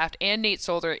the draft and Nate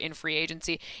Solder in free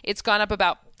agency. It's gone up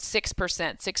about 6%,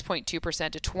 6.2% to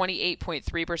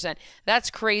 28.3%. That's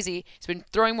crazy. He's been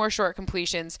throwing more short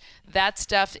completions. That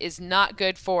stuff is not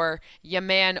good for your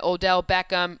man Odell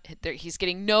Beckham. He's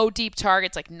getting no deep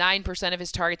targets, like 9% of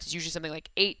his targets is usually something like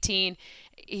 18.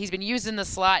 He's been used in the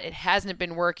slot. It hasn't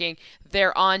been working.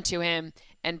 They're on to him.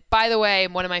 And by the way,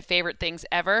 one of my favorite things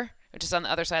ever, which is on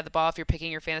the other side of the ball if you're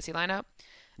picking your fantasy lineup,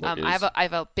 I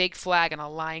have a big flag and a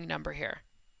lying number here.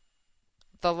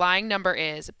 The lying number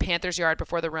is Panthers yard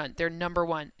before the run. They're number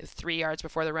 1, 3 yards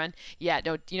before the run. Yeah,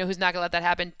 no, you know who's not going to let that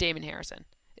happen? Damon Harrison.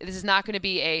 This is not going to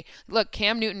be look,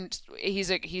 Cam Newton,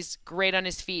 he's great on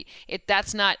his feet.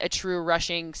 That's not a true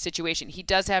rushing situation. He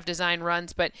does have design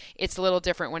runs, but it's a little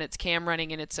different when it's Cam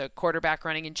running and it's a quarterback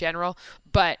running in general.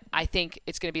 But I think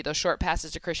it's going to be those short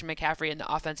passes to Christian McCaffrey and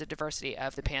the offensive diversity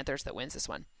of the Panthers that wins this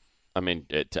one. I mean,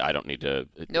 I don't need to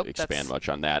expand much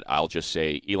on that. I'll just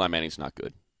say Eli Manning's not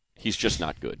good. He's just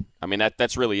not good. I mean,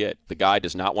 that's really it. The guy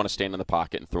does not want to stand in the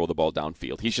pocket and throw the ball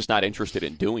downfield. He's just not interested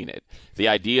in doing it. The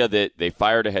idea that they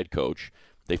fired a head coach,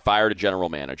 they fired a general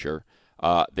manager,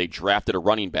 they drafted a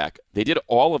running back. They did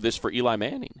all of this for Eli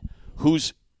Manning,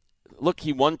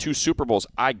 he won 2 Super Bowls.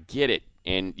 I get it,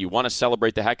 and you want to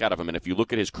celebrate the heck out of him. And if you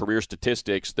look at his career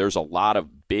statistics, there's a lot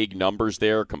of big numbers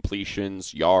there,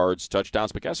 completions, yards,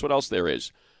 touchdowns. But guess what else there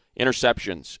is?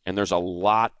 Interceptions, and there's a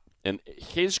lot. And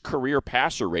his career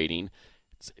passer rating,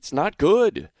 it's not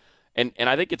good. And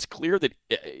I think it's clear that,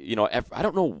 I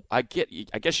don't know, I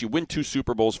guess you win 2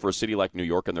 Super Bowls for a city like New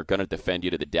York, and they're going to defend you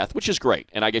to the death, which is great.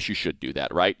 And I guess you should do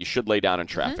that, right? You should lay down in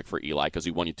traffic for Eli because he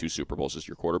won you 2 Super Bowls as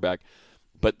your quarterback.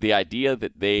 But the idea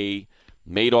that they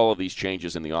made all of these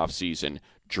changes in the offseason,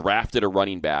 drafted a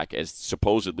running back as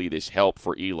supposedly this help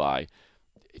for Eli,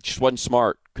 it just wasn't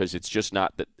smart because it's just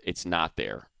not that it's not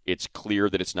there. It's clear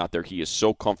that it's not there. He is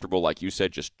so comfortable, like you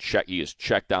said, he is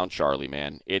check down Charlie,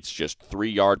 man. It's just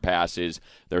 3-yard passes.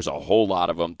 There's a whole lot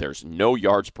of them. There's no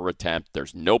yards per attempt.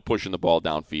 There's no pushing the ball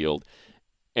downfield.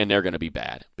 And they're going to be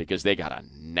bad because they got a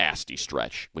nasty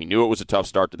stretch. We knew it was a tough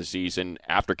start to the season.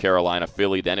 After Carolina,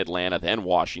 Philly, then Atlanta, then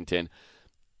Washington.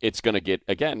 It's going to get,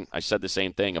 again, I said the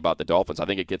same thing about the Dolphins. I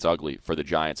think it gets ugly for the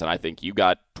Giants. And I think you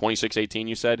got 26-18,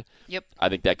 you said? Yep. I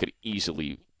think that could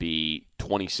easily be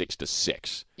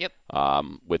 26-6. Yep.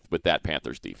 With that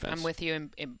Panthers defense. I'm with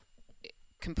you in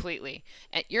completely.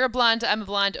 You're a blonde. I'm a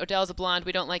blonde. Odell's a blonde.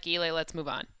 We don't like Eli. Let's move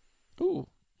on. Ooh,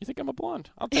 you think I'm a blonde?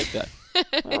 I'll take that.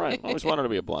 All right. I always wanted to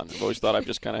be a blonde. I've always thought I've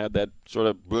just kind of had that sort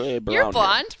of blonde. You're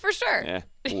blonde for sure. Yeah,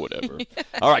 whatever.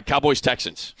 All right,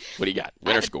 Cowboys-Texans. What do you got?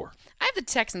 Winner score. I have the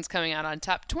Texans coming out on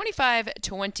top,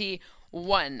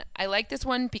 25-21. I like this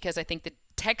one because I think the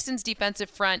Texans' defensive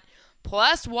front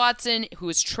plus Watson, who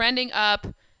is trending up,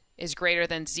 is greater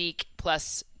than Zeke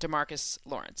plus DeMarcus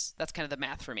Lawrence. That's kind of the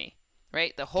math for me,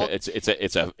 right? The whole it's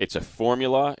a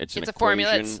formula. It's an a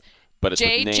formula. Equation, but it's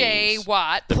J.J. with names.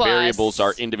 Watt the plus variables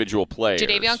are individual players.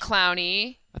 Jadeveon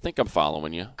Clowney. I think I'm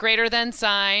following you. Greater than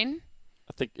sign.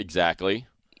 I think exactly.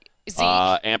 Zeke.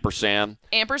 Ampersand.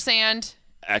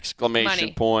 Exclamation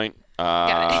Money. Point.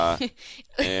 Got it.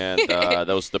 And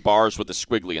the bars with the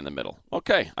squiggly in the middle.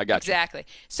 Okay, I got you. Exactly.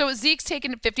 So Zeke's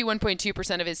taken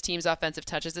 51.2% of his team's offensive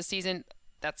touches this season.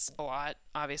 That's a lot,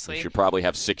 obviously. You should probably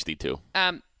have 62.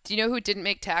 Do you know who didn't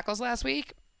make tackles last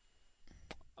week?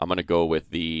 I'm going to go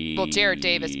with Jarrad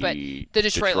Davis, but the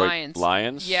Detroit Lions.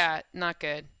 Lions? Yeah, not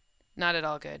good. Not at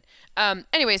all good.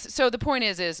 Anyways, so the point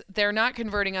is they're not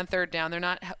converting on third down. They're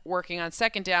not working on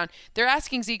second down. They're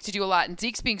asking Zeke to do a lot, and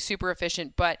Zeke's being super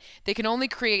efficient, but they can only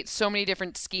create so many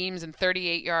different schemes and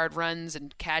 38-yard runs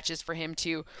and catches for him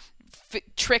to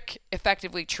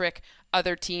effectively trick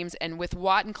other teams. And with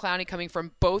Watt and Clowney coming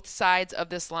from both sides of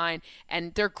this line,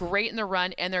 and they're great in the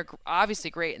run, and they're obviously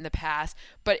great in the pass,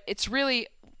 but it's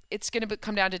going to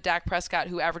come down to Dak Prescott,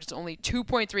 who averages only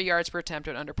 2.3 yards per attempt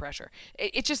when under pressure.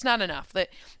 It's just not enough.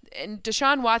 And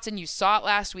Deshaun Watson, you saw it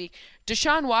last week.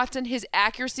 Deshaun Watson, his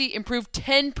accuracy improved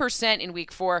 10% in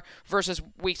week 4 versus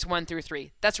weeks 1 through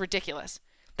 3. That's ridiculous.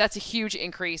 That's a huge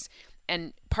increase.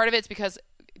 And part of it's because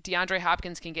DeAndre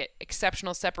Hopkins can get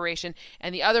exceptional separation.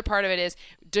 And the other part of it is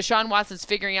Deshaun Watson's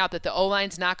figuring out that the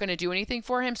O-line's not going to do anything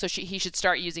for him, so he should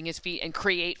start using his feet and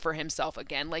create for himself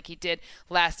again like he did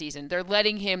last season. They're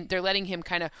letting him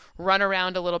kind of run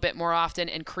around a little bit more often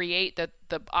and create the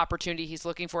opportunity he's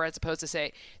looking for, as opposed to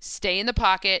say stay in the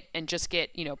pocket and just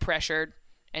get, pressured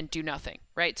and do nothing,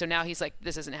 right? So now he's like,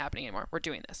 this isn't happening anymore. We're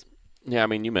doing this. Yeah, I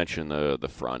mean, you mentioned the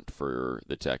front for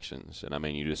the Texans, and I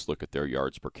mean, you just look at their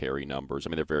yards per carry numbers. I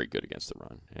mean, they're very good against the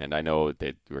run, and I know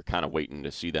that we're kind of waiting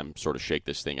to see them sort of shake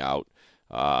this thing out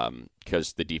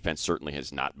because the defense certainly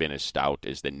has not been as stout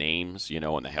as the names,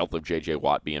 and the health of J.J.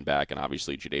 Watt being back, and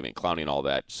obviously Jadeveon Clowney and all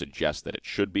that suggests that it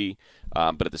should be.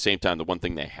 But at the same time, the one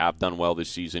thing they have done well this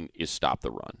season is stop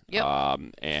the run. Yep.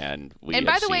 And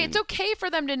by the way, it's okay for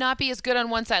them to not be as good on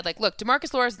one side. Like, look,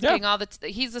 DeMarcus Lawrence is getting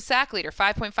he's the sack leader,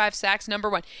 5.5 sacks, number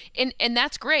one. And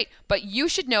that's great. But you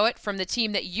should know it from the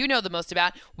team that you know the most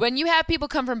about. When you have people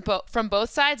come from both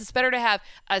sides, it's better to have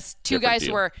two guys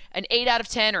who are an 8 out of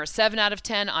 10 or a 7 out of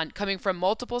 10 on coming from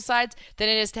multiple sides than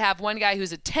it is to have one guy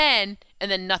who's a 10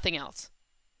 and then nothing else.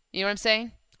 You know what I'm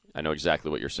saying? I know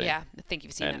exactly what you're saying. Yeah, I think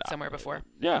you've seen that somewhere before.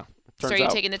 Yeah. So are you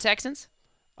taking the Texans?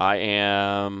 I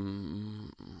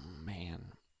am.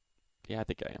 Man. Yeah, I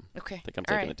think I am. Okay. I think I'm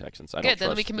taking the Texans. Good,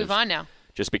 then we can move on now.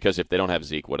 Just because if they don't have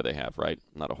Zeke, what do they have, right?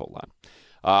 Not a whole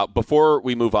lot. Before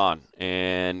we move on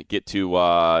and get to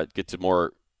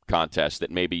more contests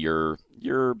that maybe you're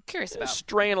curious about,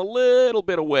 straying a little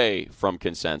bit away from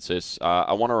consensus,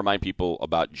 I want to remind people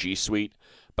about G Suite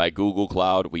by Google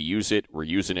Cloud. We use it. We're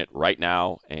using it right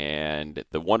now. And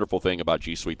the wonderful thing about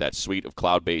G Suite, that suite of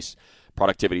cloud-based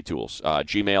productivity tools,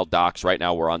 Gmail, Docs. Right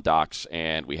now we're on Docs,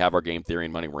 and we have our Game Theory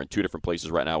and Money. We're in 2 different places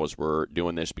right now as we're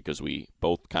doing this because we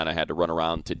both kind of had to run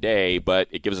around today, but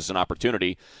it gives us an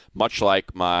opportunity, much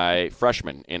like my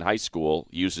freshman in high school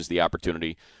uses the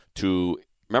opportunity to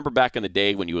remember back in the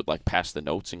day when you would pass the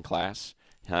notes in class?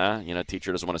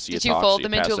 Teacher doesn't want to see you talk. Did you fold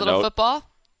them into a little football?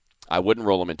 I wouldn't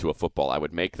roll them into a football. I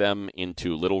would make them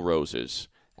into little roses.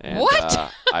 And,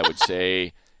 what? I would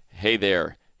say, hey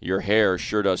there, your hair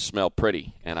sure does smell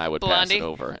pretty. And I would Blondie. pass it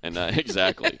over. And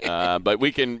exactly. But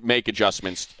we can make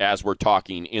adjustments as we're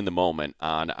talking in the moment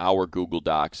on our Google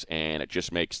Docs, and it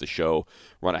just makes the show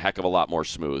run a heck of a lot more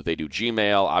smooth. They do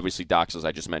Gmail, obviously Docs, as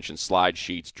I just mentioned, Slide,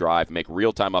 Sheets, Drive, make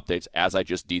real-time updates, as I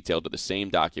just detailed, to the same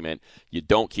document. You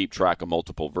don't keep track of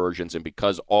multiple versions. And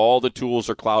because all the tools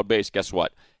are cloud-based, guess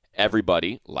what?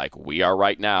 Everybody, like we are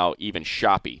right now, even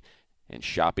Shoppy. And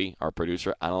Shoppy, our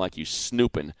producer, I don't like you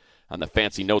snooping on the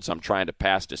fancy notes I'm trying to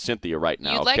pass to Cynthia right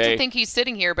now. You'd like to think he's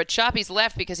sitting here, but Shoppy's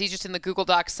left because he's just in the Google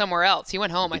Docs somewhere else. He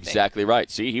went home, I think. Exactly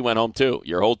right. See, he went home too.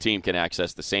 Your whole team can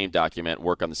access the same document,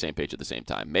 work on the same page at the same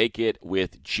time. Make it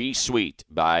with G Suite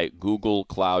by Google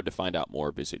Cloud. To find out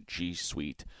more, visit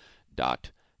gsuite.com.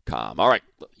 All right,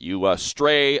 you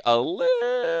stray a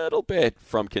little bit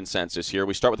from consensus here.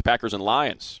 We start with the Packers and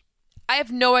Lions. I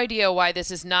have no idea why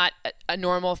this is not a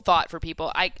normal thought for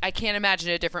people. I can't imagine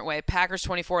it a different way. Packers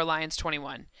 24, Lions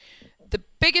 21. The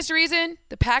biggest reason,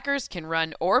 the Packers can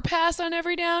run or pass on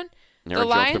every down. The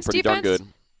Lions defense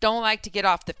don't like to get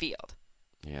off the field.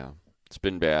 Yeah. It's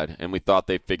been bad, and we thought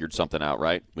they figured something out,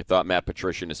 right? We thought Matt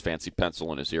Patricia and his fancy pencil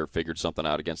in his ear figured something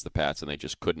out against the Pats, and they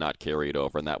just could not carry it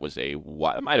over, and that was it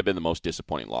might have been the most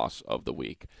disappointing loss of the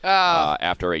week.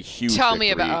 After a huge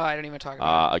victory I don't even talk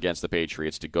about it. Against the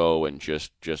Patriots, to go and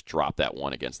just drop that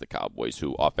one against the Cowboys,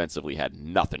 who offensively had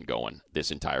nothing going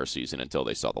this entire season until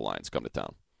they saw the Lions come to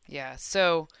town. Yeah,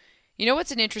 so you know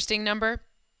what's an interesting number?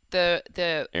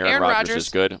 The Aaron Rodgers is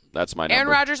good. That's my number. Aaron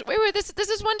Rodgers. Wait. This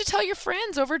is one to tell your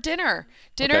friends over dinner,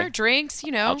 okay. Drinks.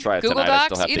 I'll try it Google tonight.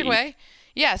 Docs. Either way.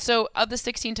 Yeah. So of the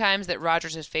 16 times that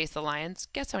Rodgers has faced the Lions,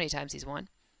 guess how many times he's won?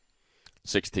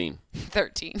 16.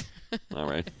 13. All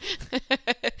right.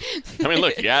 I mean,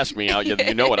 look, you ask me,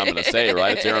 you know what I'm going to say,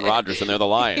 right? It's Aaron Rodgers, and they're the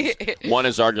Lions. One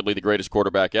is arguably the greatest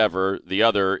quarterback ever. The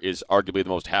other is arguably the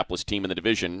most hapless team in the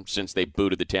division since they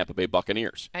booted the Tampa Bay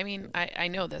Buccaneers. I mean, I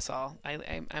know this all.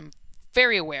 I'm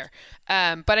very aware.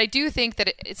 But I do think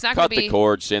that it's not going to be... Cut the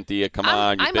cord, Cynthia. Come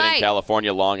on. You've been in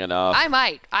California long enough. I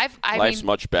might. Life's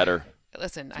much better.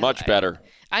 Listen, much better.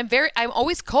 I'm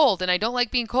always cold, and I don't like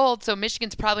being cold, so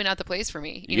Michigan's probably not the place for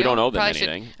me. You don't owe them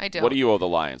anything. I don't. What do you owe the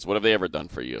Lions? What have they ever done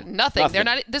for you? Nothing. They're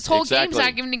not. This whole game's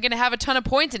not even going to have a ton of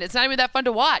points in it. It's not even that fun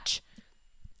to watch.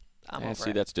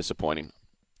 That's disappointing.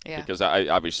 Yeah. Because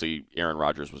obviously Aaron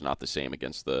Rodgers was not the same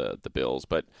against the Bills,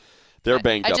 but they're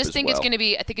banged up as well. I just think it's going to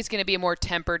be. I think it's going to be a more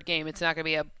tempered game. It's not going to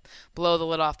be a blow the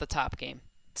lid off the top game.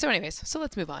 So, anyways,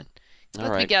 let's move on.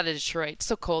 Let's get out of Detroit. It's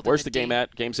so cold. Where's the game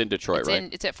at? Game's in Detroit, right?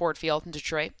 It's at Ford Field in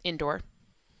Detroit, indoor.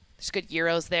 There's good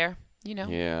gyros there,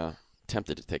 Yeah.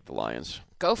 tempted to take the Lions.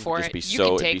 Go for It'd it. just be You so-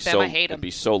 can it'd take be them. so- I hate them. it'd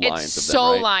be so Lions It's of them,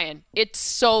 so right? Lion. It's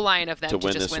so Lion of them To to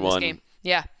win just this win one. this game.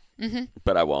 Yeah.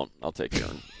 But I won't. I'll take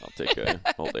Aaron. I'll take a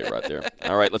whole day right there.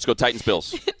 All right, let's go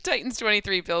Titans-Bills. Titans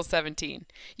 23, Bills 17.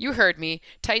 You heard me.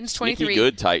 Titans 23. Sneaky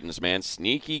good Titans, man.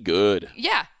 Sneaky good.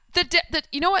 Yeah.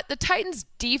 You know what? The Titans'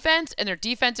 defense and their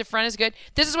defensive front is good.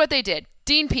 This is what they did.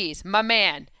 Dean Pease, my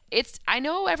man. I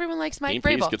know everyone likes Mike Dean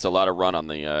Pease Vrabel. gets a lot of run on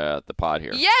the pod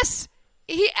here. Yes,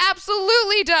 he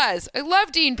absolutely does. I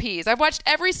love Dean Pease. I've watched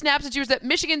every snap since he was at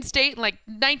Michigan State in like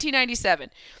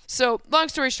 1997. So, long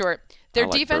story short, their I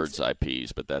like defense. bird's eye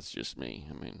peas, but that's just me.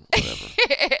 I mean,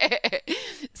 whatever.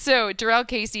 So Darrell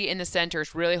Casey in the center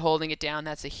is really holding it down.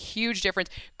 That's a huge difference.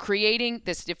 Creating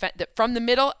this defense from the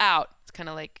middle out. It's kind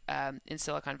of like in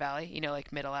Silicon Valley,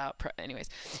 like middle out. Anyways,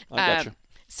 I gotcha.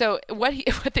 So what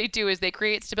they do is they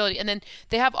create stability, and then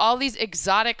they have all these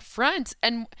exotic fronts.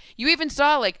 And you even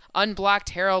saw like unblocked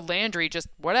Harold Landry, just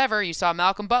whatever. You saw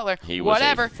Malcolm Butler, He was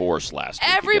whatever. a force last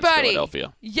week Everybody, against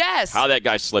Philadelphia. Yes. How that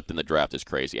guy slipped in the draft is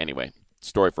crazy. Anyway,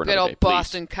 story for Good another old day, please.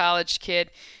 Boston College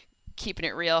kid, keeping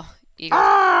it real. Eagles.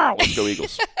 Let's go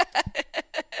Eagles.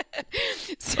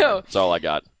 So That's all I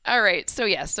got. all right. So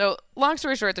yeah. So long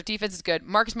story short, their defense is good.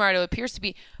 Marcus Mariota appears to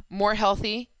be more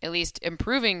healthy, at least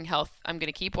improving health. I'm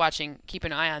going to keep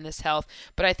an eye on this health.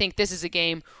 But I think this is a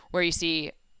game where you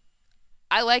see,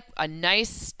 I like a nice,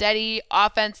 steady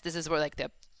offense. This is where like the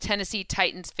Tennessee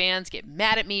Titans fans get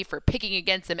mad at me for picking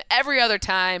against them every other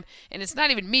time. And it's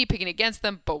not even me picking against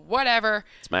them, but whatever.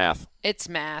 It's math. It's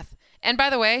math. And by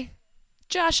the way,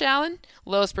 Josh Allen,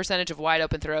 lowest percentage of wide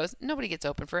open throws. Nobody gets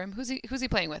open for him. Who's he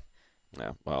playing with?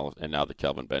 Yeah, well, and now that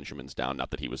Kelvin Benjamin's down,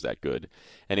 not that he was that good.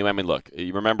 Anyway, I mean, look,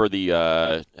 you remember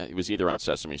it was either on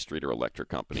Sesame Street or Electric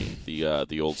Company,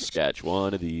 the old sketch,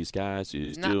 one of these guys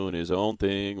is doing his own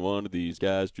thing, one of these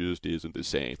guys just isn't the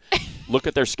same. Look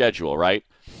at their schedule, right?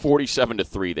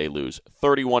 47-3 they lose,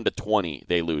 31-20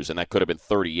 they lose, and that could have been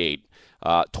 38.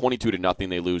 22-0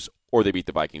 they lose, or they beat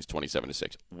the Vikings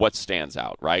 27-6. What stands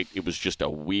out, right? It was just a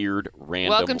weird, random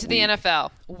Welcome to the week.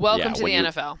 NFL. Welcome to the when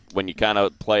NFL. When you kind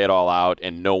of play it all out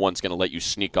and no one's going to let you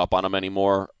sneak up on them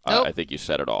anymore, Nope. I think you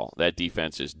said it all. That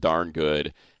defense is darn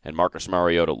good, and Marcus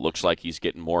Mariota looks like he's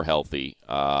getting more healthy.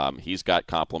 He's got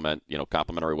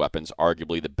complementary weapons,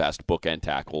 arguably the best bookend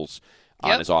tackles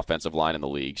on his offensive line in the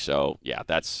league. So, yeah,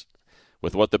 that's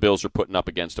with what the Bills are putting up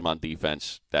against him on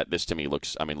defense. This to me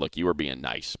looks. I mean, look, you were being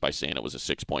nice by saying it was a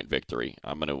 6-point victory.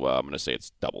 I'm gonna say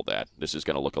it's double that. This is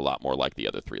gonna look a lot more like the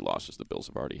other 3 losses the Bills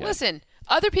have already had. Listen,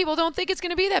 other people don't think it's going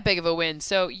to be that big of a win.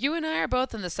 So you and I are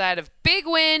both on the side of big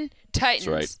win, Titans.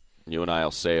 That's right. You and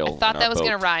I'll sail. I thought in that our was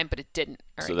going boat to rhyme, but it didn't.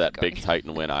 All to right, that keep big going.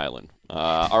 Titan win island.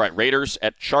 All right, Raiders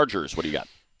at Chargers. What do you got?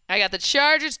 I got the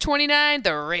Chargers 29,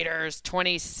 the Raiders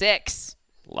 26.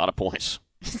 A lot of points.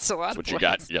 It's a lot That's of what points. you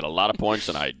got. You got a lot of points,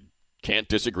 and I can't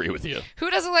disagree with you.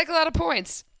 Who doesn't like a lot of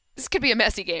points? This could be a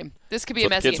messy game. This could be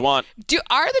That's a what messy kids game. want.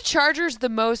 Are the Chargers the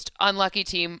most unlucky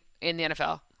team in the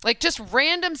NFL? Like just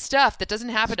random stuff that doesn't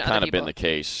happen to Kind other of people. been the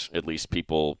case. At least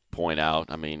people point out.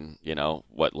 I mean,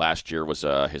 what last year was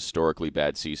a historically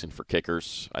bad season for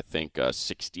kickers. I think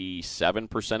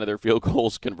 67% of their field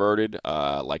goals converted,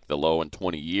 like the low in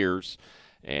 20 years.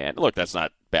 And look, that's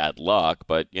not bad luck,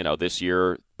 but this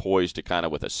year poised to kind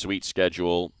of with a sweet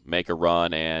schedule make a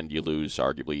run, and you lose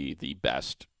arguably the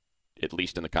best, at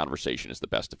least in the conversation, is the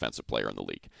best defensive player in the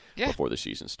league before the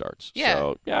season starts. Yeah.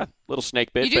 So little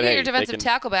snake bit. You do but get hey, your defensive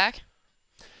tackle back.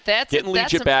 Getting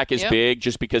Legit back is big,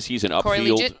 just because he's an Corey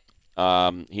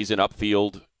upfield. He's an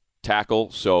upfield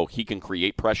tackle, so he can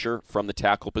create pressure from the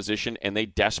tackle position, and they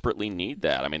desperately need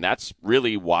that. I mean, that's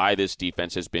really why this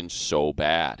defense has been so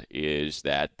bad, is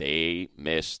that they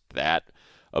missed that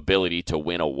ability to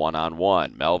win a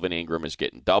one-on-one. Melvin Ingram is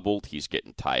getting doubled. He's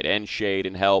getting tight end shade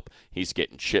and help. He's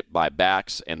getting chipped by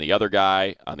backs. And the other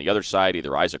guy on the other side,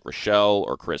 either Isaac Rochelle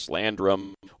or Chris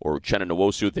Landrum or Uchenna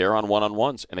Nwosu, they're on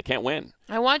one-on-ones, and they can't win.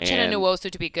 I want Uchenna Nwosu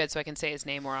to be good so I can say his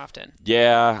name more often.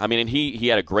 Yeah, I mean, and he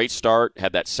had a great start,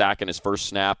 had that sack in his first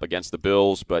snap against the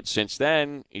Bills, but since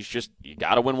then, you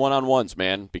got to win one-on-ones,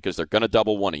 man, because they're going to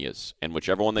double one of you. And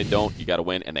whichever one they don't, you got to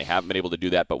win, and they haven't been able to do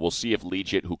that, but we'll see if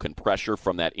Legit, who can pressure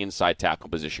from that inside tackle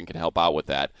position, can help out with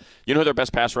that. You know who their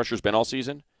best pass rusher's been all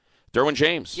season? Derwin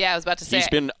James. Yeah, I was about to say. He's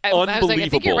been unbelievable. I was like, I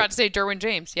think you're unbelievable. about to say Derwin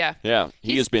James. Yeah. Yeah,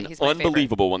 he has been he's my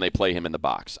unbelievable when they play him in the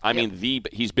box. I mean,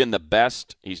 he's been the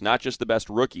best. He's not just the best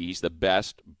rookie. He's the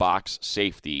best box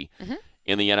safety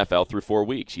in the NFL through 4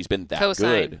 weeks. He's been that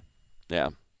good.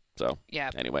 Yeah. So yeah.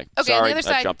 Anyway, okay, sorry, on the other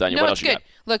side, I jumped on you. No, What it's else you good. got?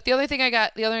 Look, the only other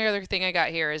thing I got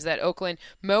here is that Oakland,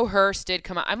 Mo Hurst did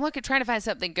come out. I'm trying to find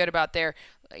something good about their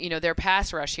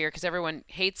pass rush here because everyone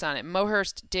hates on it. Mo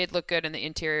Hurst did look good in the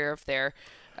interior of their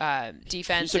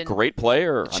defense. He's a great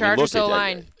player. Chargers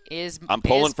O-line is I'm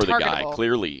pulling for the targetable. guy.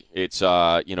 Clearly, it's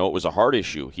it was a hard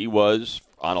issue. He was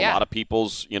on a lot of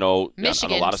people's Michigan's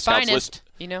on a lot of scouts' finest,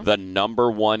 list, the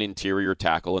number one interior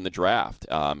tackle in the draft.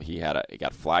 He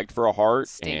got flagged for a heart,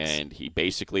 and he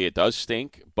basically it does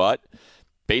stink, but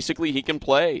basically he can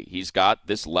play. He's got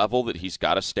this level that he's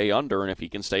got to stay under, and if he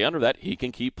can stay under that, he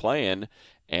can keep playing.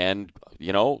 And,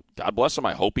 God bless him.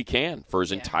 I hope he can for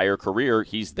his entire career.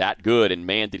 He's that good. And,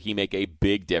 man, did he make a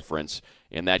big difference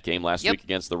in that game last week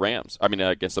against the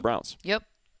against the Browns. Yep.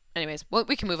 Anyways, well,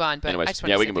 we can move on. But Anyways, I just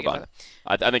want to we can move on.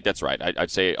 I think that's right.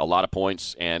 I'd say a lot of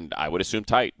points, and I would assume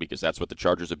tight because that's what the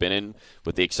Chargers have been in,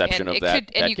 with the exception of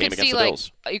that game against the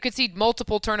Bills. You could see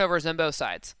multiple turnovers on both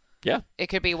sides. Yeah. It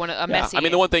could be a messy I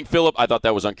mean, the one thing, Phillip, I thought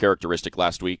that was uncharacteristic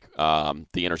last week, the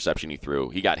interception he threw.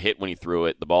 He got hit when he threw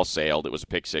it. The ball sailed. It was a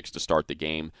pick six to start the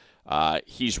game.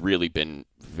 He's really been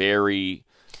very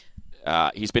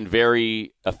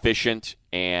efficient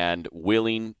and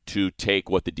willing to take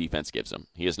what the defense gives him.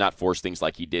 He has not forced things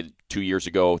like he did 2 years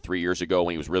ago, 3 years ago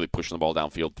when he was really pushing the ball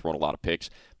downfield, throwing a lot of picks.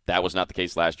 That was not the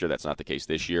case last year. That's not the case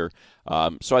this year.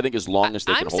 So I think as long as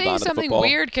they can hold on to the football. I'm saying something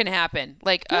weird can happen,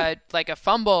 like a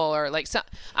fumble or like some.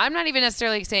 I'm not even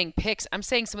necessarily saying picks. I'm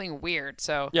saying something weird.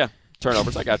 So yeah,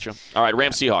 turnovers. I got you. All right,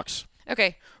 Rams Seahawks.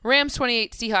 Okay, Rams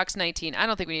 28, Seahawks 19. I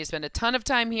don't think we need to spend a ton of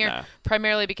time here,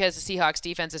 primarily because the Seahawks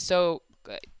defense is so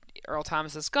good. Earl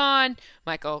Thomas is gone.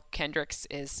 Michael Kendricks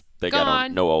is gone. They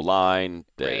got no O-line.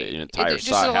 The entire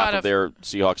side, half of their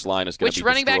Seahawks line is going to be destroyed.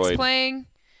 Which running back's playing?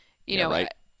 Right.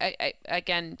 I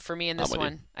again, for me in this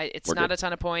one, it's not a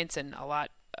ton of points and a lot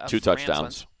of 2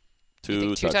 touchdowns.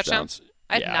 Two touchdowns?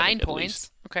 I had 9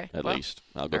 points. Okay. At least.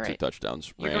 I'll go 2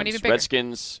 touchdowns. You're going even bigger.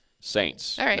 Redskins,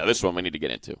 Saints. All right. Now, this one we need to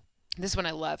get into. This one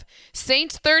I love.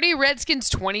 Saints 30, Redskins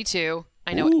 22.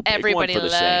 I know everybody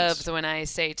loves when I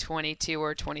say 22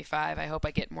 or 25. I hope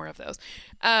I get more of those.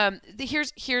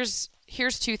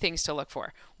 Here's 2 things to look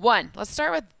for. One, let's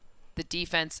start with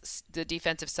the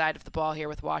defensive side of the ball here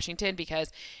with Washington,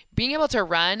 because being able to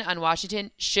run on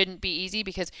Washington shouldn't be easy,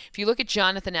 because if you look at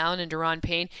Jonathan Allen and Daron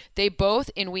Payne, they both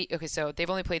so they've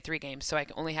only played 3 games, so I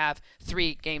can only have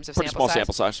 3 games of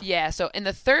sample size. Yeah, so in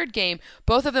the third game,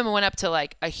 both of them went up to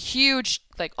like a huge,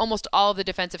 like almost all of the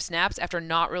defensive snaps after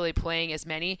not really playing as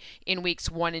many in weeks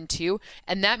 1 and 2,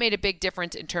 and that made a big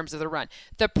difference in terms of the run.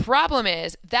 The problem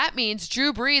is that means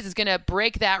Drew Brees is going to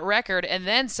break that record and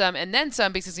then some,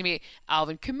 because it's going to be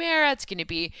Alvin Kamara, it's going to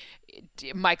be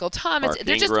Michael Thomas.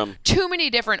 There's just too many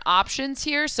different options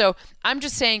here. So I'm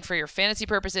just saying, for your fantasy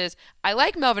purposes, I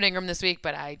like Melvin Ingram this week,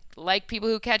 but I like people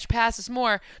who catch passes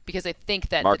more, because I think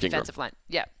that the defensive line.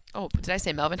 Yeah. Oh, did I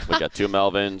say Melvin? We got 2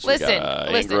 Melvins. We got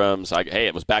Ingrams. Hey,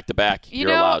 it was back to back. You're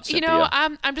allowed, Cynthia.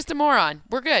 I'm just a moron.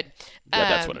 We're good. Yeah,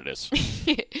 that's what it is.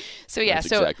 That's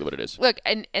exactly what it is. Look,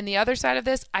 and the other side of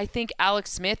this, I think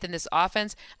Alex Smith in this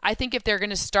offense, I think if they're going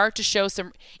to start to show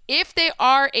if they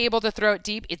are able to throw it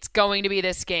deep, it's going to be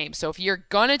this game. So if you're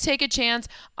going to take a chance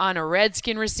on a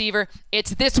Redskin receiver,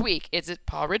 it's this week. Is it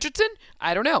Paul Richardson?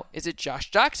 I don't know. Is it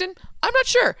Josh Jackson? I'm not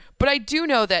sure. But I do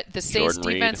know that the Saints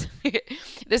defense,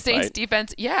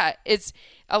 defense, it's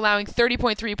allowing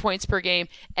 30.3 points per game.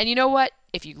 And you know what?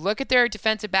 If you look at their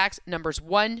defensive backs, numbers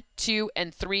 1, 2,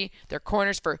 and 3, their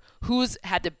corners for who's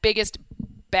had the biggest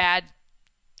bad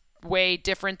way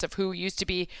difference of who used to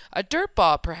be a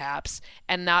dirtball perhaps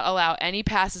and not allow any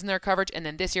passes in their coverage, and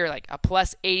then this year like a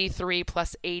plus 83,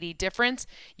 plus 80 difference,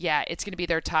 it's going to be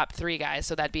their top 3 guys.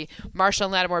 So that'd be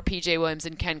Marshawn Lattimore, PJ Williams,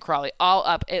 and Ken Crawley, all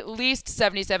up at least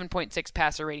 77.6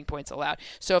 passer rating points allowed.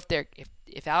 So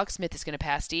if Alex Smith is going to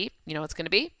pass deep, you know what it's going to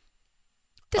be?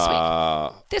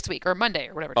 This week or Monday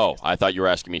or whatever. Oh, I thought you were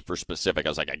asking me for specific. I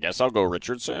was like, I guess I'll go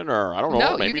Richardson, or I don't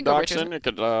know, maybe Dotson.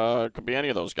 It could be any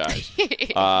of those guys.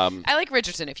 I like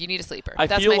Richardson if you need a sleeper.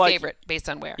 That's my favorite based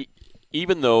on where.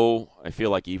 Even though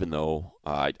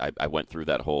I went through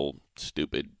that whole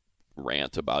stupid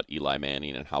rant about Eli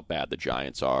Manning and how bad the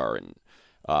Giants are, and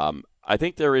I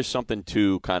think there is something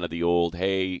to kind of the old,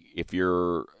 hey, if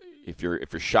your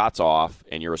shot's off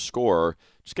and you're a scorer,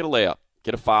 just get a layup.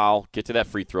 Get a foul, get to that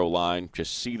free throw line,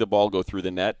 just see the ball go through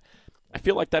the net. I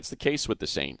feel like that's the case with the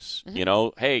Saints.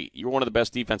 Mm-hmm. Hey, you were one of the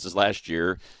best defenses last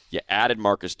year. You added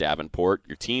Marcus Davenport.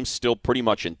 Your team's still pretty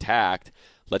much intact.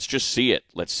 Let's just see it.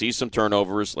 Let's see some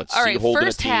turnovers. Let's see holding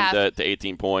a team to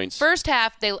 18 points. First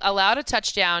half, they allowed a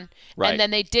touchdown, and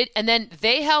then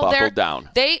they held Buckled down.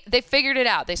 They figured it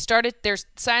out. They started. Their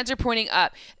signs are pointing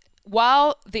up.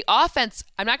 while the offense,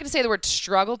 I'm not going to say the word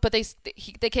struggled, but they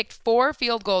kicked 4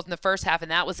 field goals in the first half,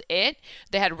 and that was it.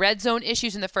 They had red zone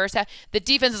issues in the first half. The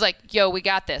defense is like, yo, we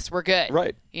got this. We're good.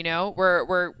 Right. You know, we're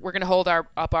going to hold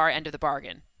up our end of the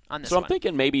bargain on this So I'm one.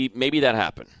 thinking maybe that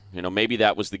happened. You know, maybe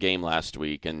that was the game last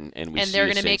week, and they're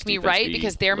going to make me right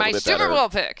because they're my Super Bowl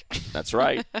pick. That's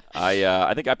right.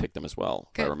 I think I picked them as well,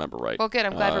 good. if I remember right. Well, good.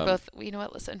 I'm glad we're both. You know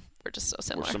what? Listen, we're just so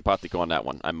similar. We're simpatico on that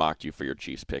one. I mocked you for your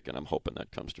Chiefs pick, and I'm hoping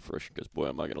that comes to fruition because, boy,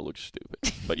 am I going to look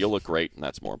stupid. But you'll look great, and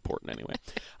that's more important anyway.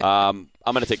 I'm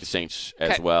going to take the Saints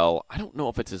as well. I don't know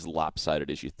if it's as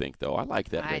lopsided as you think, though. I like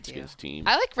that Redskins team.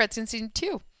 I like Redskins team,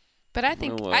 too. But I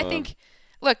think,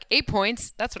 look, 8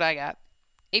 points. That's what I got.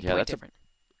 8-point difference.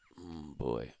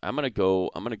 Boy, I'm gonna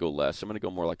go less. I'm gonna go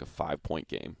more like a 5-point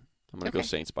game. I'm gonna go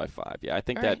Saints by 5. Yeah, I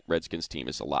think that Redskins team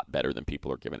is a lot better than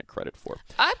people are giving it credit for.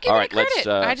 I'm giving it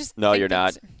credit. No, you're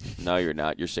not. No, you're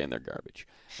not. You're saying they're garbage.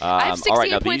 I have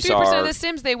 68.3% of the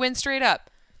Sims. They win straight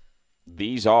up.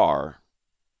 These are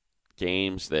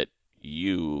games that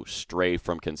you stray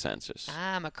from consensus.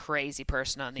 I'm a crazy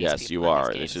person on these. Yes, you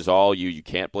are. This is all you. You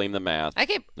can't blame the math. I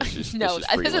can't. This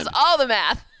is all the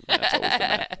math. That's always the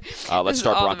math. Let's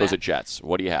start Broncos at Jets.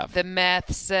 What do you have? The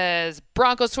math says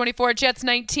Broncos 24, Jets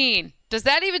 19. Does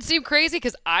that even seem crazy?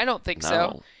 Because I don't think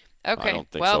so. Okay. I don't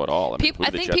think so at all. I mean, who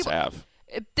do the Jets have?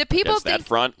 The people think that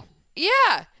front.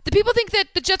 Yeah, the people think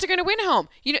that the Jets are going to win at home.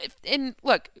 You know,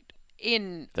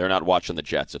 they're not watching the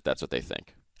Jets if that's what they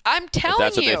think. I'm telling you.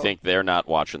 If that's what they think, they're not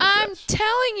watching the Jets. I'm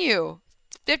telling you.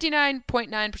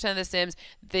 59.9% of the Sims,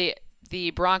 the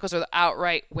Broncos are the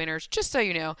outright winners, just so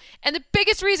you know. And the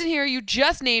biggest reason here, you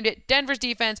just named it, Denver's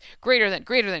defense, greater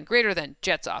than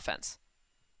Jets offense.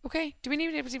 Okay, do we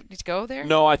need to go there?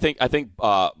 No, I think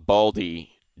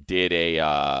Baldy did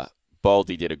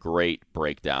a great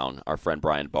breakdown. Our friend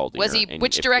Brian Baldy.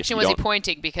 Which direction was he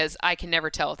pointing? Because I can never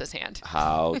tell with his hand.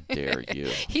 How dare you?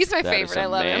 He's my favorite. I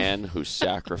love him. That is a man who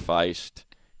sacrificed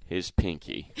his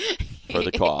pinky for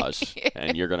the cause,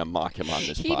 and you're going to mock him on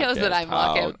this podcast. He knows that I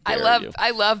mock him.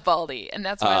 I love Baldy, and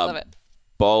that's why I love it.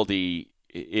 Baldy,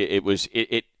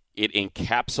 it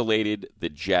encapsulated the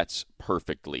Jets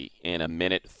perfectly in a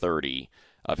minute 30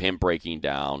 of him breaking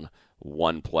down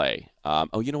one play.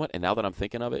 You know what? And now that I'm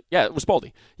thinking of it, yeah, it was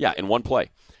Baldy. Yeah, in one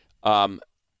play.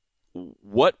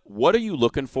 What are you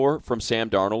looking for from Sam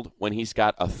Darnold when he's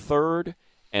got a 3rd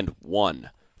and 1?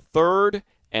 3rd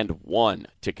and 1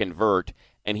 to convert,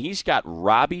 and he's got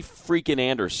Robbie freaking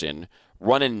Anderson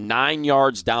running 9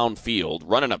 yards downfield,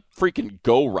 running a freaking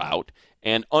go route,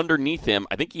 and underneath him,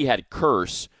 I think he had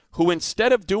Curse, who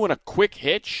instead of doing a quick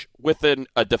hitch with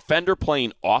a defender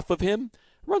playing off of him,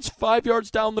 runs 5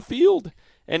 yards down the field.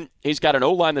 And he's got an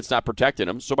O-line that's not protecting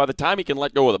him, so by the time he can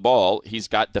let go of the ball, he's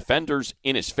got defenders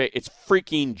in his face. It's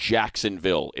freaking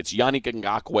Jacksonville. It's Yannick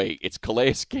Ngakoue. It's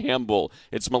Calais Campbell.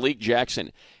 It's Malik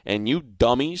Jackson. And you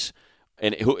dummies,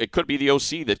 and it could be the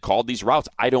OC that called these routes.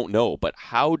 I don't know. But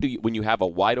how do you, when you have a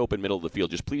wide-open middle of the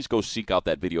field, just please go seek out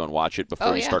that video and watch it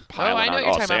before you start piling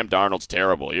on, Sam Darnold's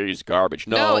terrible. He's garbage.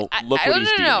 No, look what he's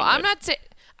doing. No, I'm not saying...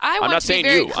 I'm not saying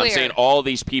you. Clear. I'm saying all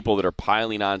these people that are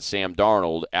piling on Sam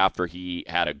Darnold after he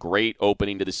had a great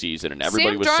opening to the season and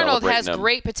everybody was celebrating him. Sam Darnold has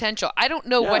great potential. I don't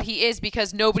know what he is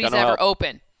because nobody's ever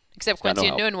open except Quincy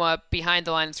Enunwa behind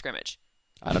the line of scrimmage.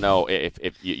 I don't know if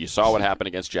you saw what happened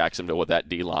against Jacksonville with that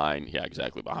D-line. Yeah,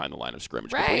 exactly, behind the line of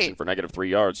scrimmage. Right. Completion for -3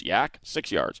 yards. Yak,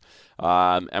 6 yards.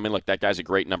 I mean, look, that guy's a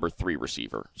great number 3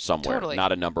 receiver somewhere,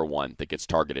 not a number 1 that gets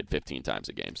targeted 15 times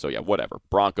a game. So, yeah, whatever.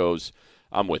 Broncos,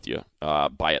 I'm with you,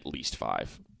 by at least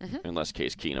 5, unless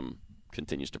Case Keenum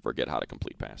continues to forget how to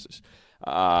complete passes.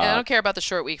 And I don't care about the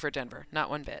short week for Denver. Not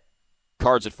one bit.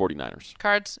 Cards at 49ers.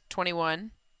 Cards,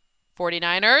 21.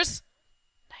 49ers,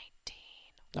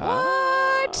 19.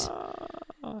 What?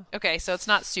 Okay, so it's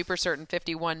not super certain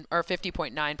 51 or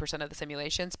 50.9% of the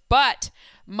simulations, but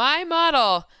my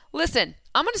model, listen,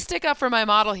 I'm going to stick up for my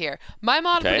model here. My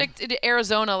model predicted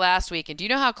Arizona last week, and do you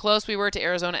know how close we were to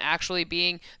Arizona actually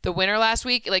being the winner last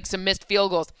week? Like some missed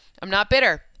field goals. I'm not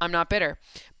bitter.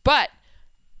 But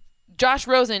Josh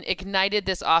Rosen ignited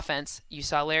this offense. You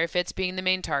saw Larry Fitz being the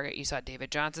main target. You saw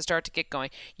David Johnson start to get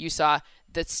going. You saw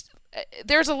this.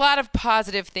 There's a lot of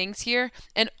positive things here,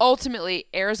 and ultimately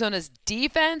Arizona's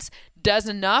defense does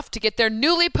enough to get their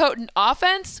newly potent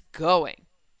offense going.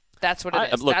 That's what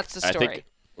it is. That's the story. I think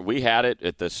we had it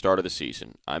at the start of the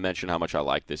season. I mentioned how much I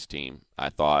like this team. I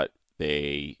thought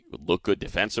They look good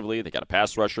defensively. They got a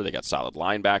pass rusher. They got solid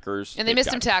linebackers. And they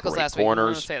missed some tackles last week. Corners.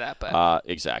 I don't say that, but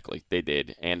exactly, they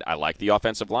did. And I like the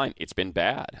offensive line. It's been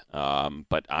bad,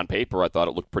 but on paper, I thought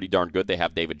it looked pretty darn good. They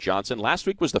have David Johnson. Last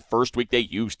week was the first week they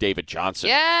used David Johnson.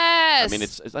 Yes. I mean,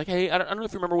 it's like, hey, I don't know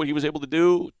if you remember what he was able to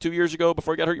do 2 years ago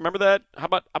before he got hurt. You remember that? How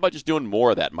about just doing more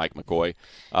of that, Mike McCoy?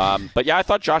 But yeah, I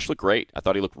thought Josh looked great. I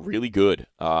thought he looked really good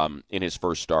in his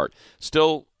first start.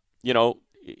 Still,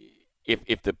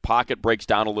 if the pocket breaks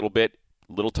down a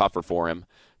little tougher for him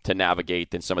to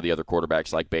navigate than some of the other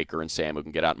quarterbacks like Baker and Sam, who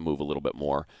can get out and move a little bit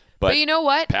more. But you know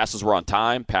what? Passes were on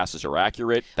time. Passes are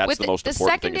accurate. That's the most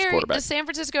important thing as quarterback. The San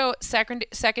Francisco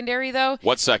secondary, though.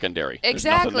 What secondary?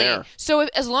 Exactly. There's nothing there. So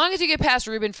as long as you get past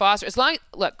Reuben Foster,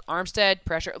 look, Armstead,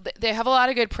 pressure, they have a lot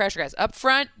of good pressure guys. Up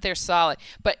front, they're solid.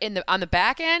 But on the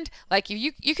back end, like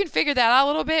you can figure that out a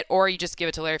little bit, or you just give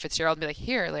it to Larry Fitzgerald and be like,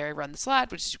 here, Larry, run the slot.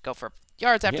 We'll just go for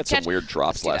yards after he had catch. Some weird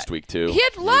drops last week, too. He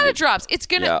had a lot of drops. It's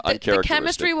going to the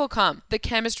chemistry will come. The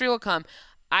chemistry will come.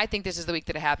 I think this is the week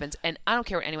that it happens, and I don't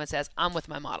care what anyone says. I'm with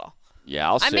my model.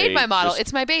 Yeah, I made my model.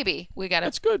 It's my baby. We got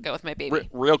to go with my baby.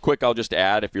 Real quick, I'll just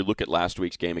add, if you look at last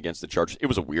week's game against the Chargers, it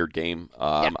was a weird game.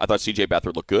 I thought C.J.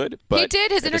 Beathard looked good. But he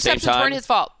did. His interceptions weren't his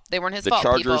fault. They weren't his fault,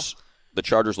 The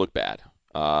Chargers look bad.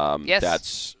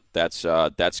 Yes.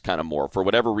 That's kind of more. For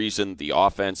whatever reason, the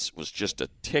offense was just a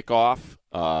tick off.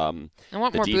 I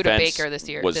want more Budda Baker this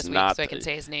week, so I can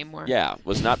say his name more. Yeah,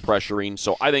 was not pressuring.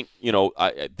 So I think,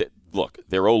 look,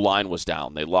 their O-line was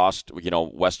down. They lost,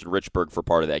 Weston Richburg for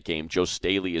part of that game. Joe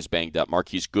Staley is banged up.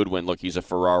 Marquise Goodwin, look, he's a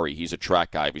Ferrari. He's a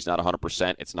track guy. If he's not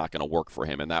 100%, it's not going to work for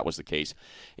him, and that was the case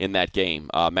in that game.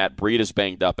 Matt Breida is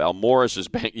banged up. Al Morris is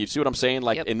banged. You see what I'm saying?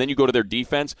 Yep. And then you go to their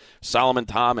defense. Solomon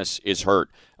Thomas is hurt.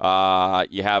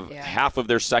 You have half of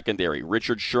their secondary.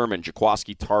 Richard Sherman,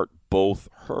 Jaquaski Tart, both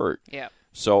hurt. Yeah.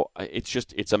 So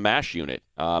it's a mash unit.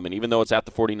 And even though it's at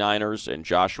the 49ers and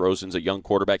Josh Rosen's a young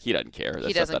quarterback, he doesn't care.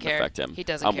 He doesn't care. Affect him. He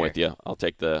doesn't I'm care. with you.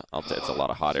 It's a lot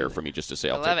of hot air for me just to say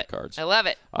I'll take the Cards. I love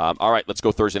it. All right, let's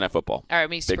go Thursday Night Football. All right,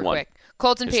 me super quick.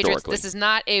 Colts and Patriots. This is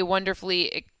not a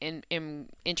wonderfully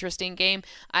interesting game.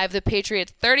 I have the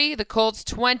Patriots 30, the Colts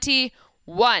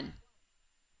 21.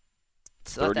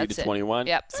 So 30-21?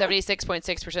 Yep,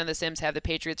 76.6% of the Sims have the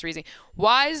Patriots reasoning.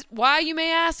 Why, you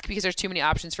may ask? Because there's too many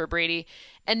options for Brady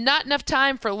and not enough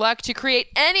time for Luck to create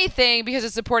anything because the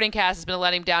supporting cast has been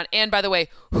letting him down. And, by the way,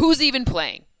 who's even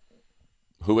playing?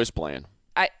 Who is playing?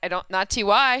 Not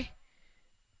T.Y.,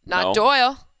 not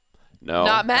Doyle. No.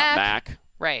 Not Mac. Not Mac.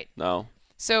 Right. No.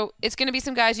 So it's going to be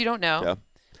some guys you don't know. Yeah.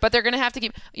 But they're going to have to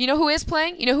keep. You know who is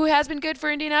playing? You know who has been good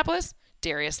for Indianapolis?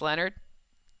 Darius Leonard.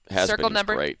 Circle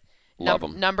number. Great. Love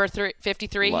him. Number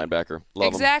 53. Linebacker.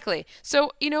 Love exactly. him.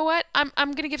 So, you know what? I'm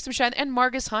going to give some shine. And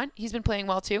Margus Hunt, he's been playing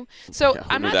well too. So,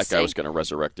 who knew that guy was going to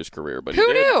resurrect his career, but who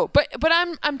he did. knew? But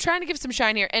I'm trying to give some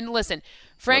shine here. And listen,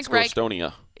 Frank Reich.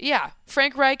 Estonia. Yeah,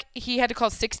 Frank Reich, he had to call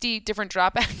 60 different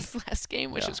dropbacks last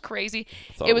game, which was crazy.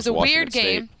 It was a weird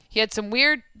game. He had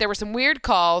there were some weird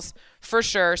calls for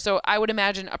sure. So I would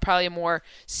imagine probably a more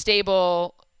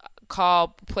stable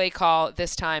play call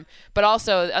this time. But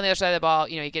also on the other side of the ball,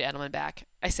 you get Edelman back.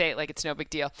 I say it like it's no big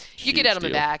deal. You get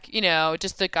Edelman back,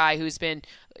 just the guy who's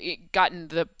gotten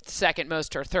the second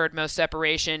most or third most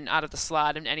separation out of the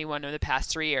slot in anyone in the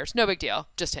past 3 years. No big deal.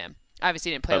 Just him.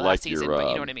 Obviously he didn't play last season, but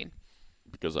you know what I mean.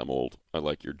 Because I'm old, I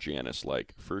like your Janice,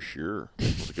 for sure.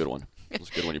 That was a good one. That was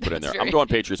a good one you put in there. I'm going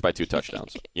Patriots by 2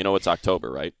 touchdowns. It's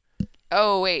October, right?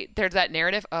 Oh, wait. There's that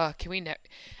narrative? Can we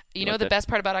you know the best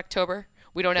part about October?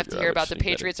 We don't have to hear about the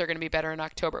Patriots are going to be better in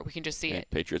October. We can just see it.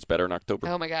 Patriots better in October.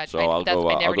 Oh, my God. So I'll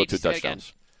go 2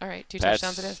 touchdowns. All right, 2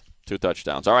 touchdowns it is. 2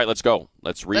 touchdowns. All right, let's go.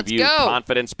 Let's review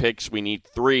confidence picks. We need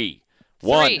 3.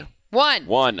 1.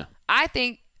 1. I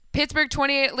think Pittsburgh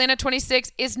 28, Atlanta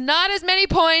 26 is not as many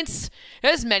points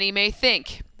as many may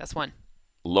think. That's 1.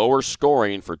 Lower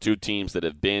scoring for 2 teams that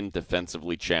have been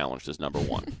defensively challenged is number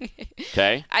 1.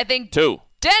 Okay? I think 2.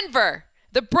 Denver,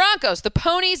 the Broncos, the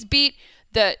Ponies beat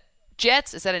the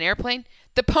Jets. Is that an airplane?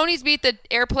 The Ponies beat the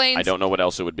airplanes. I don't know what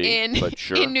else it would be, but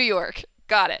sure. In New York.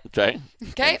 Got it. Okay.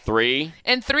 And 3.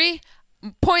 And 3,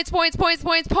 points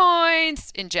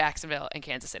in Jacksonville and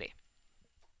Kansas City.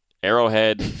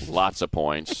 Arrowhead, lots of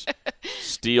points.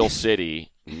 Steel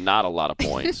City, not a lot of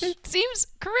points. Seems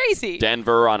crazy.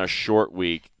 Denver on a short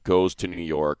week goes to New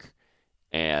York,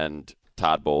 and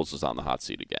Todd Bowles is on the hot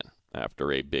seat again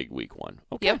after a big week 1.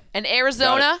 Okay. Yep. And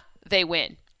Arizona, they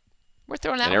win. We're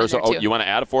throwing that one in there, too. You want to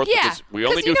add a 4th? Yeah. Because we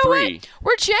only do 3. What?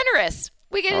 We're generous.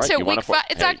 We get into week 5.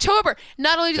 It's October.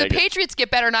 Not only do the Patriots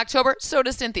get better in October, so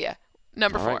does Cynthia.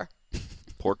 Number 4. Right.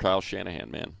 Poor Kyle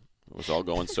Shanahan, man. It was all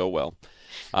going so well.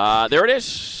 There it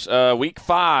is. Week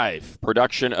 5,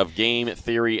 production of Game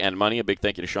Theory and Money. A big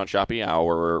thank you to Sean Shoppy,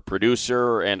 our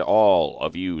producer, and all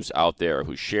of yous out there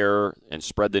who share and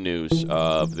spread the news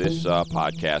of this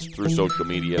podcast through social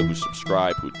media, who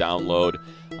subscribe, who download.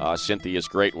 Cynthia's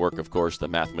great work, of course, the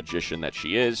math magician that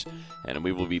she is. And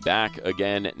we will be back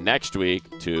again next week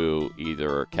to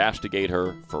either castigate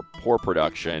her for poor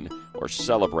production or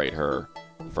celebrate her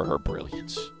for her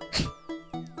brilliance.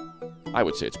 I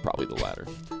would say it's probably the latter.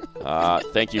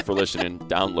 Thank you for listening,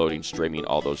 downloading, streaming,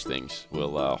 all those things.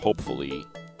 We'll hopefully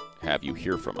have you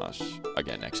hear from us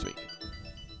again next week.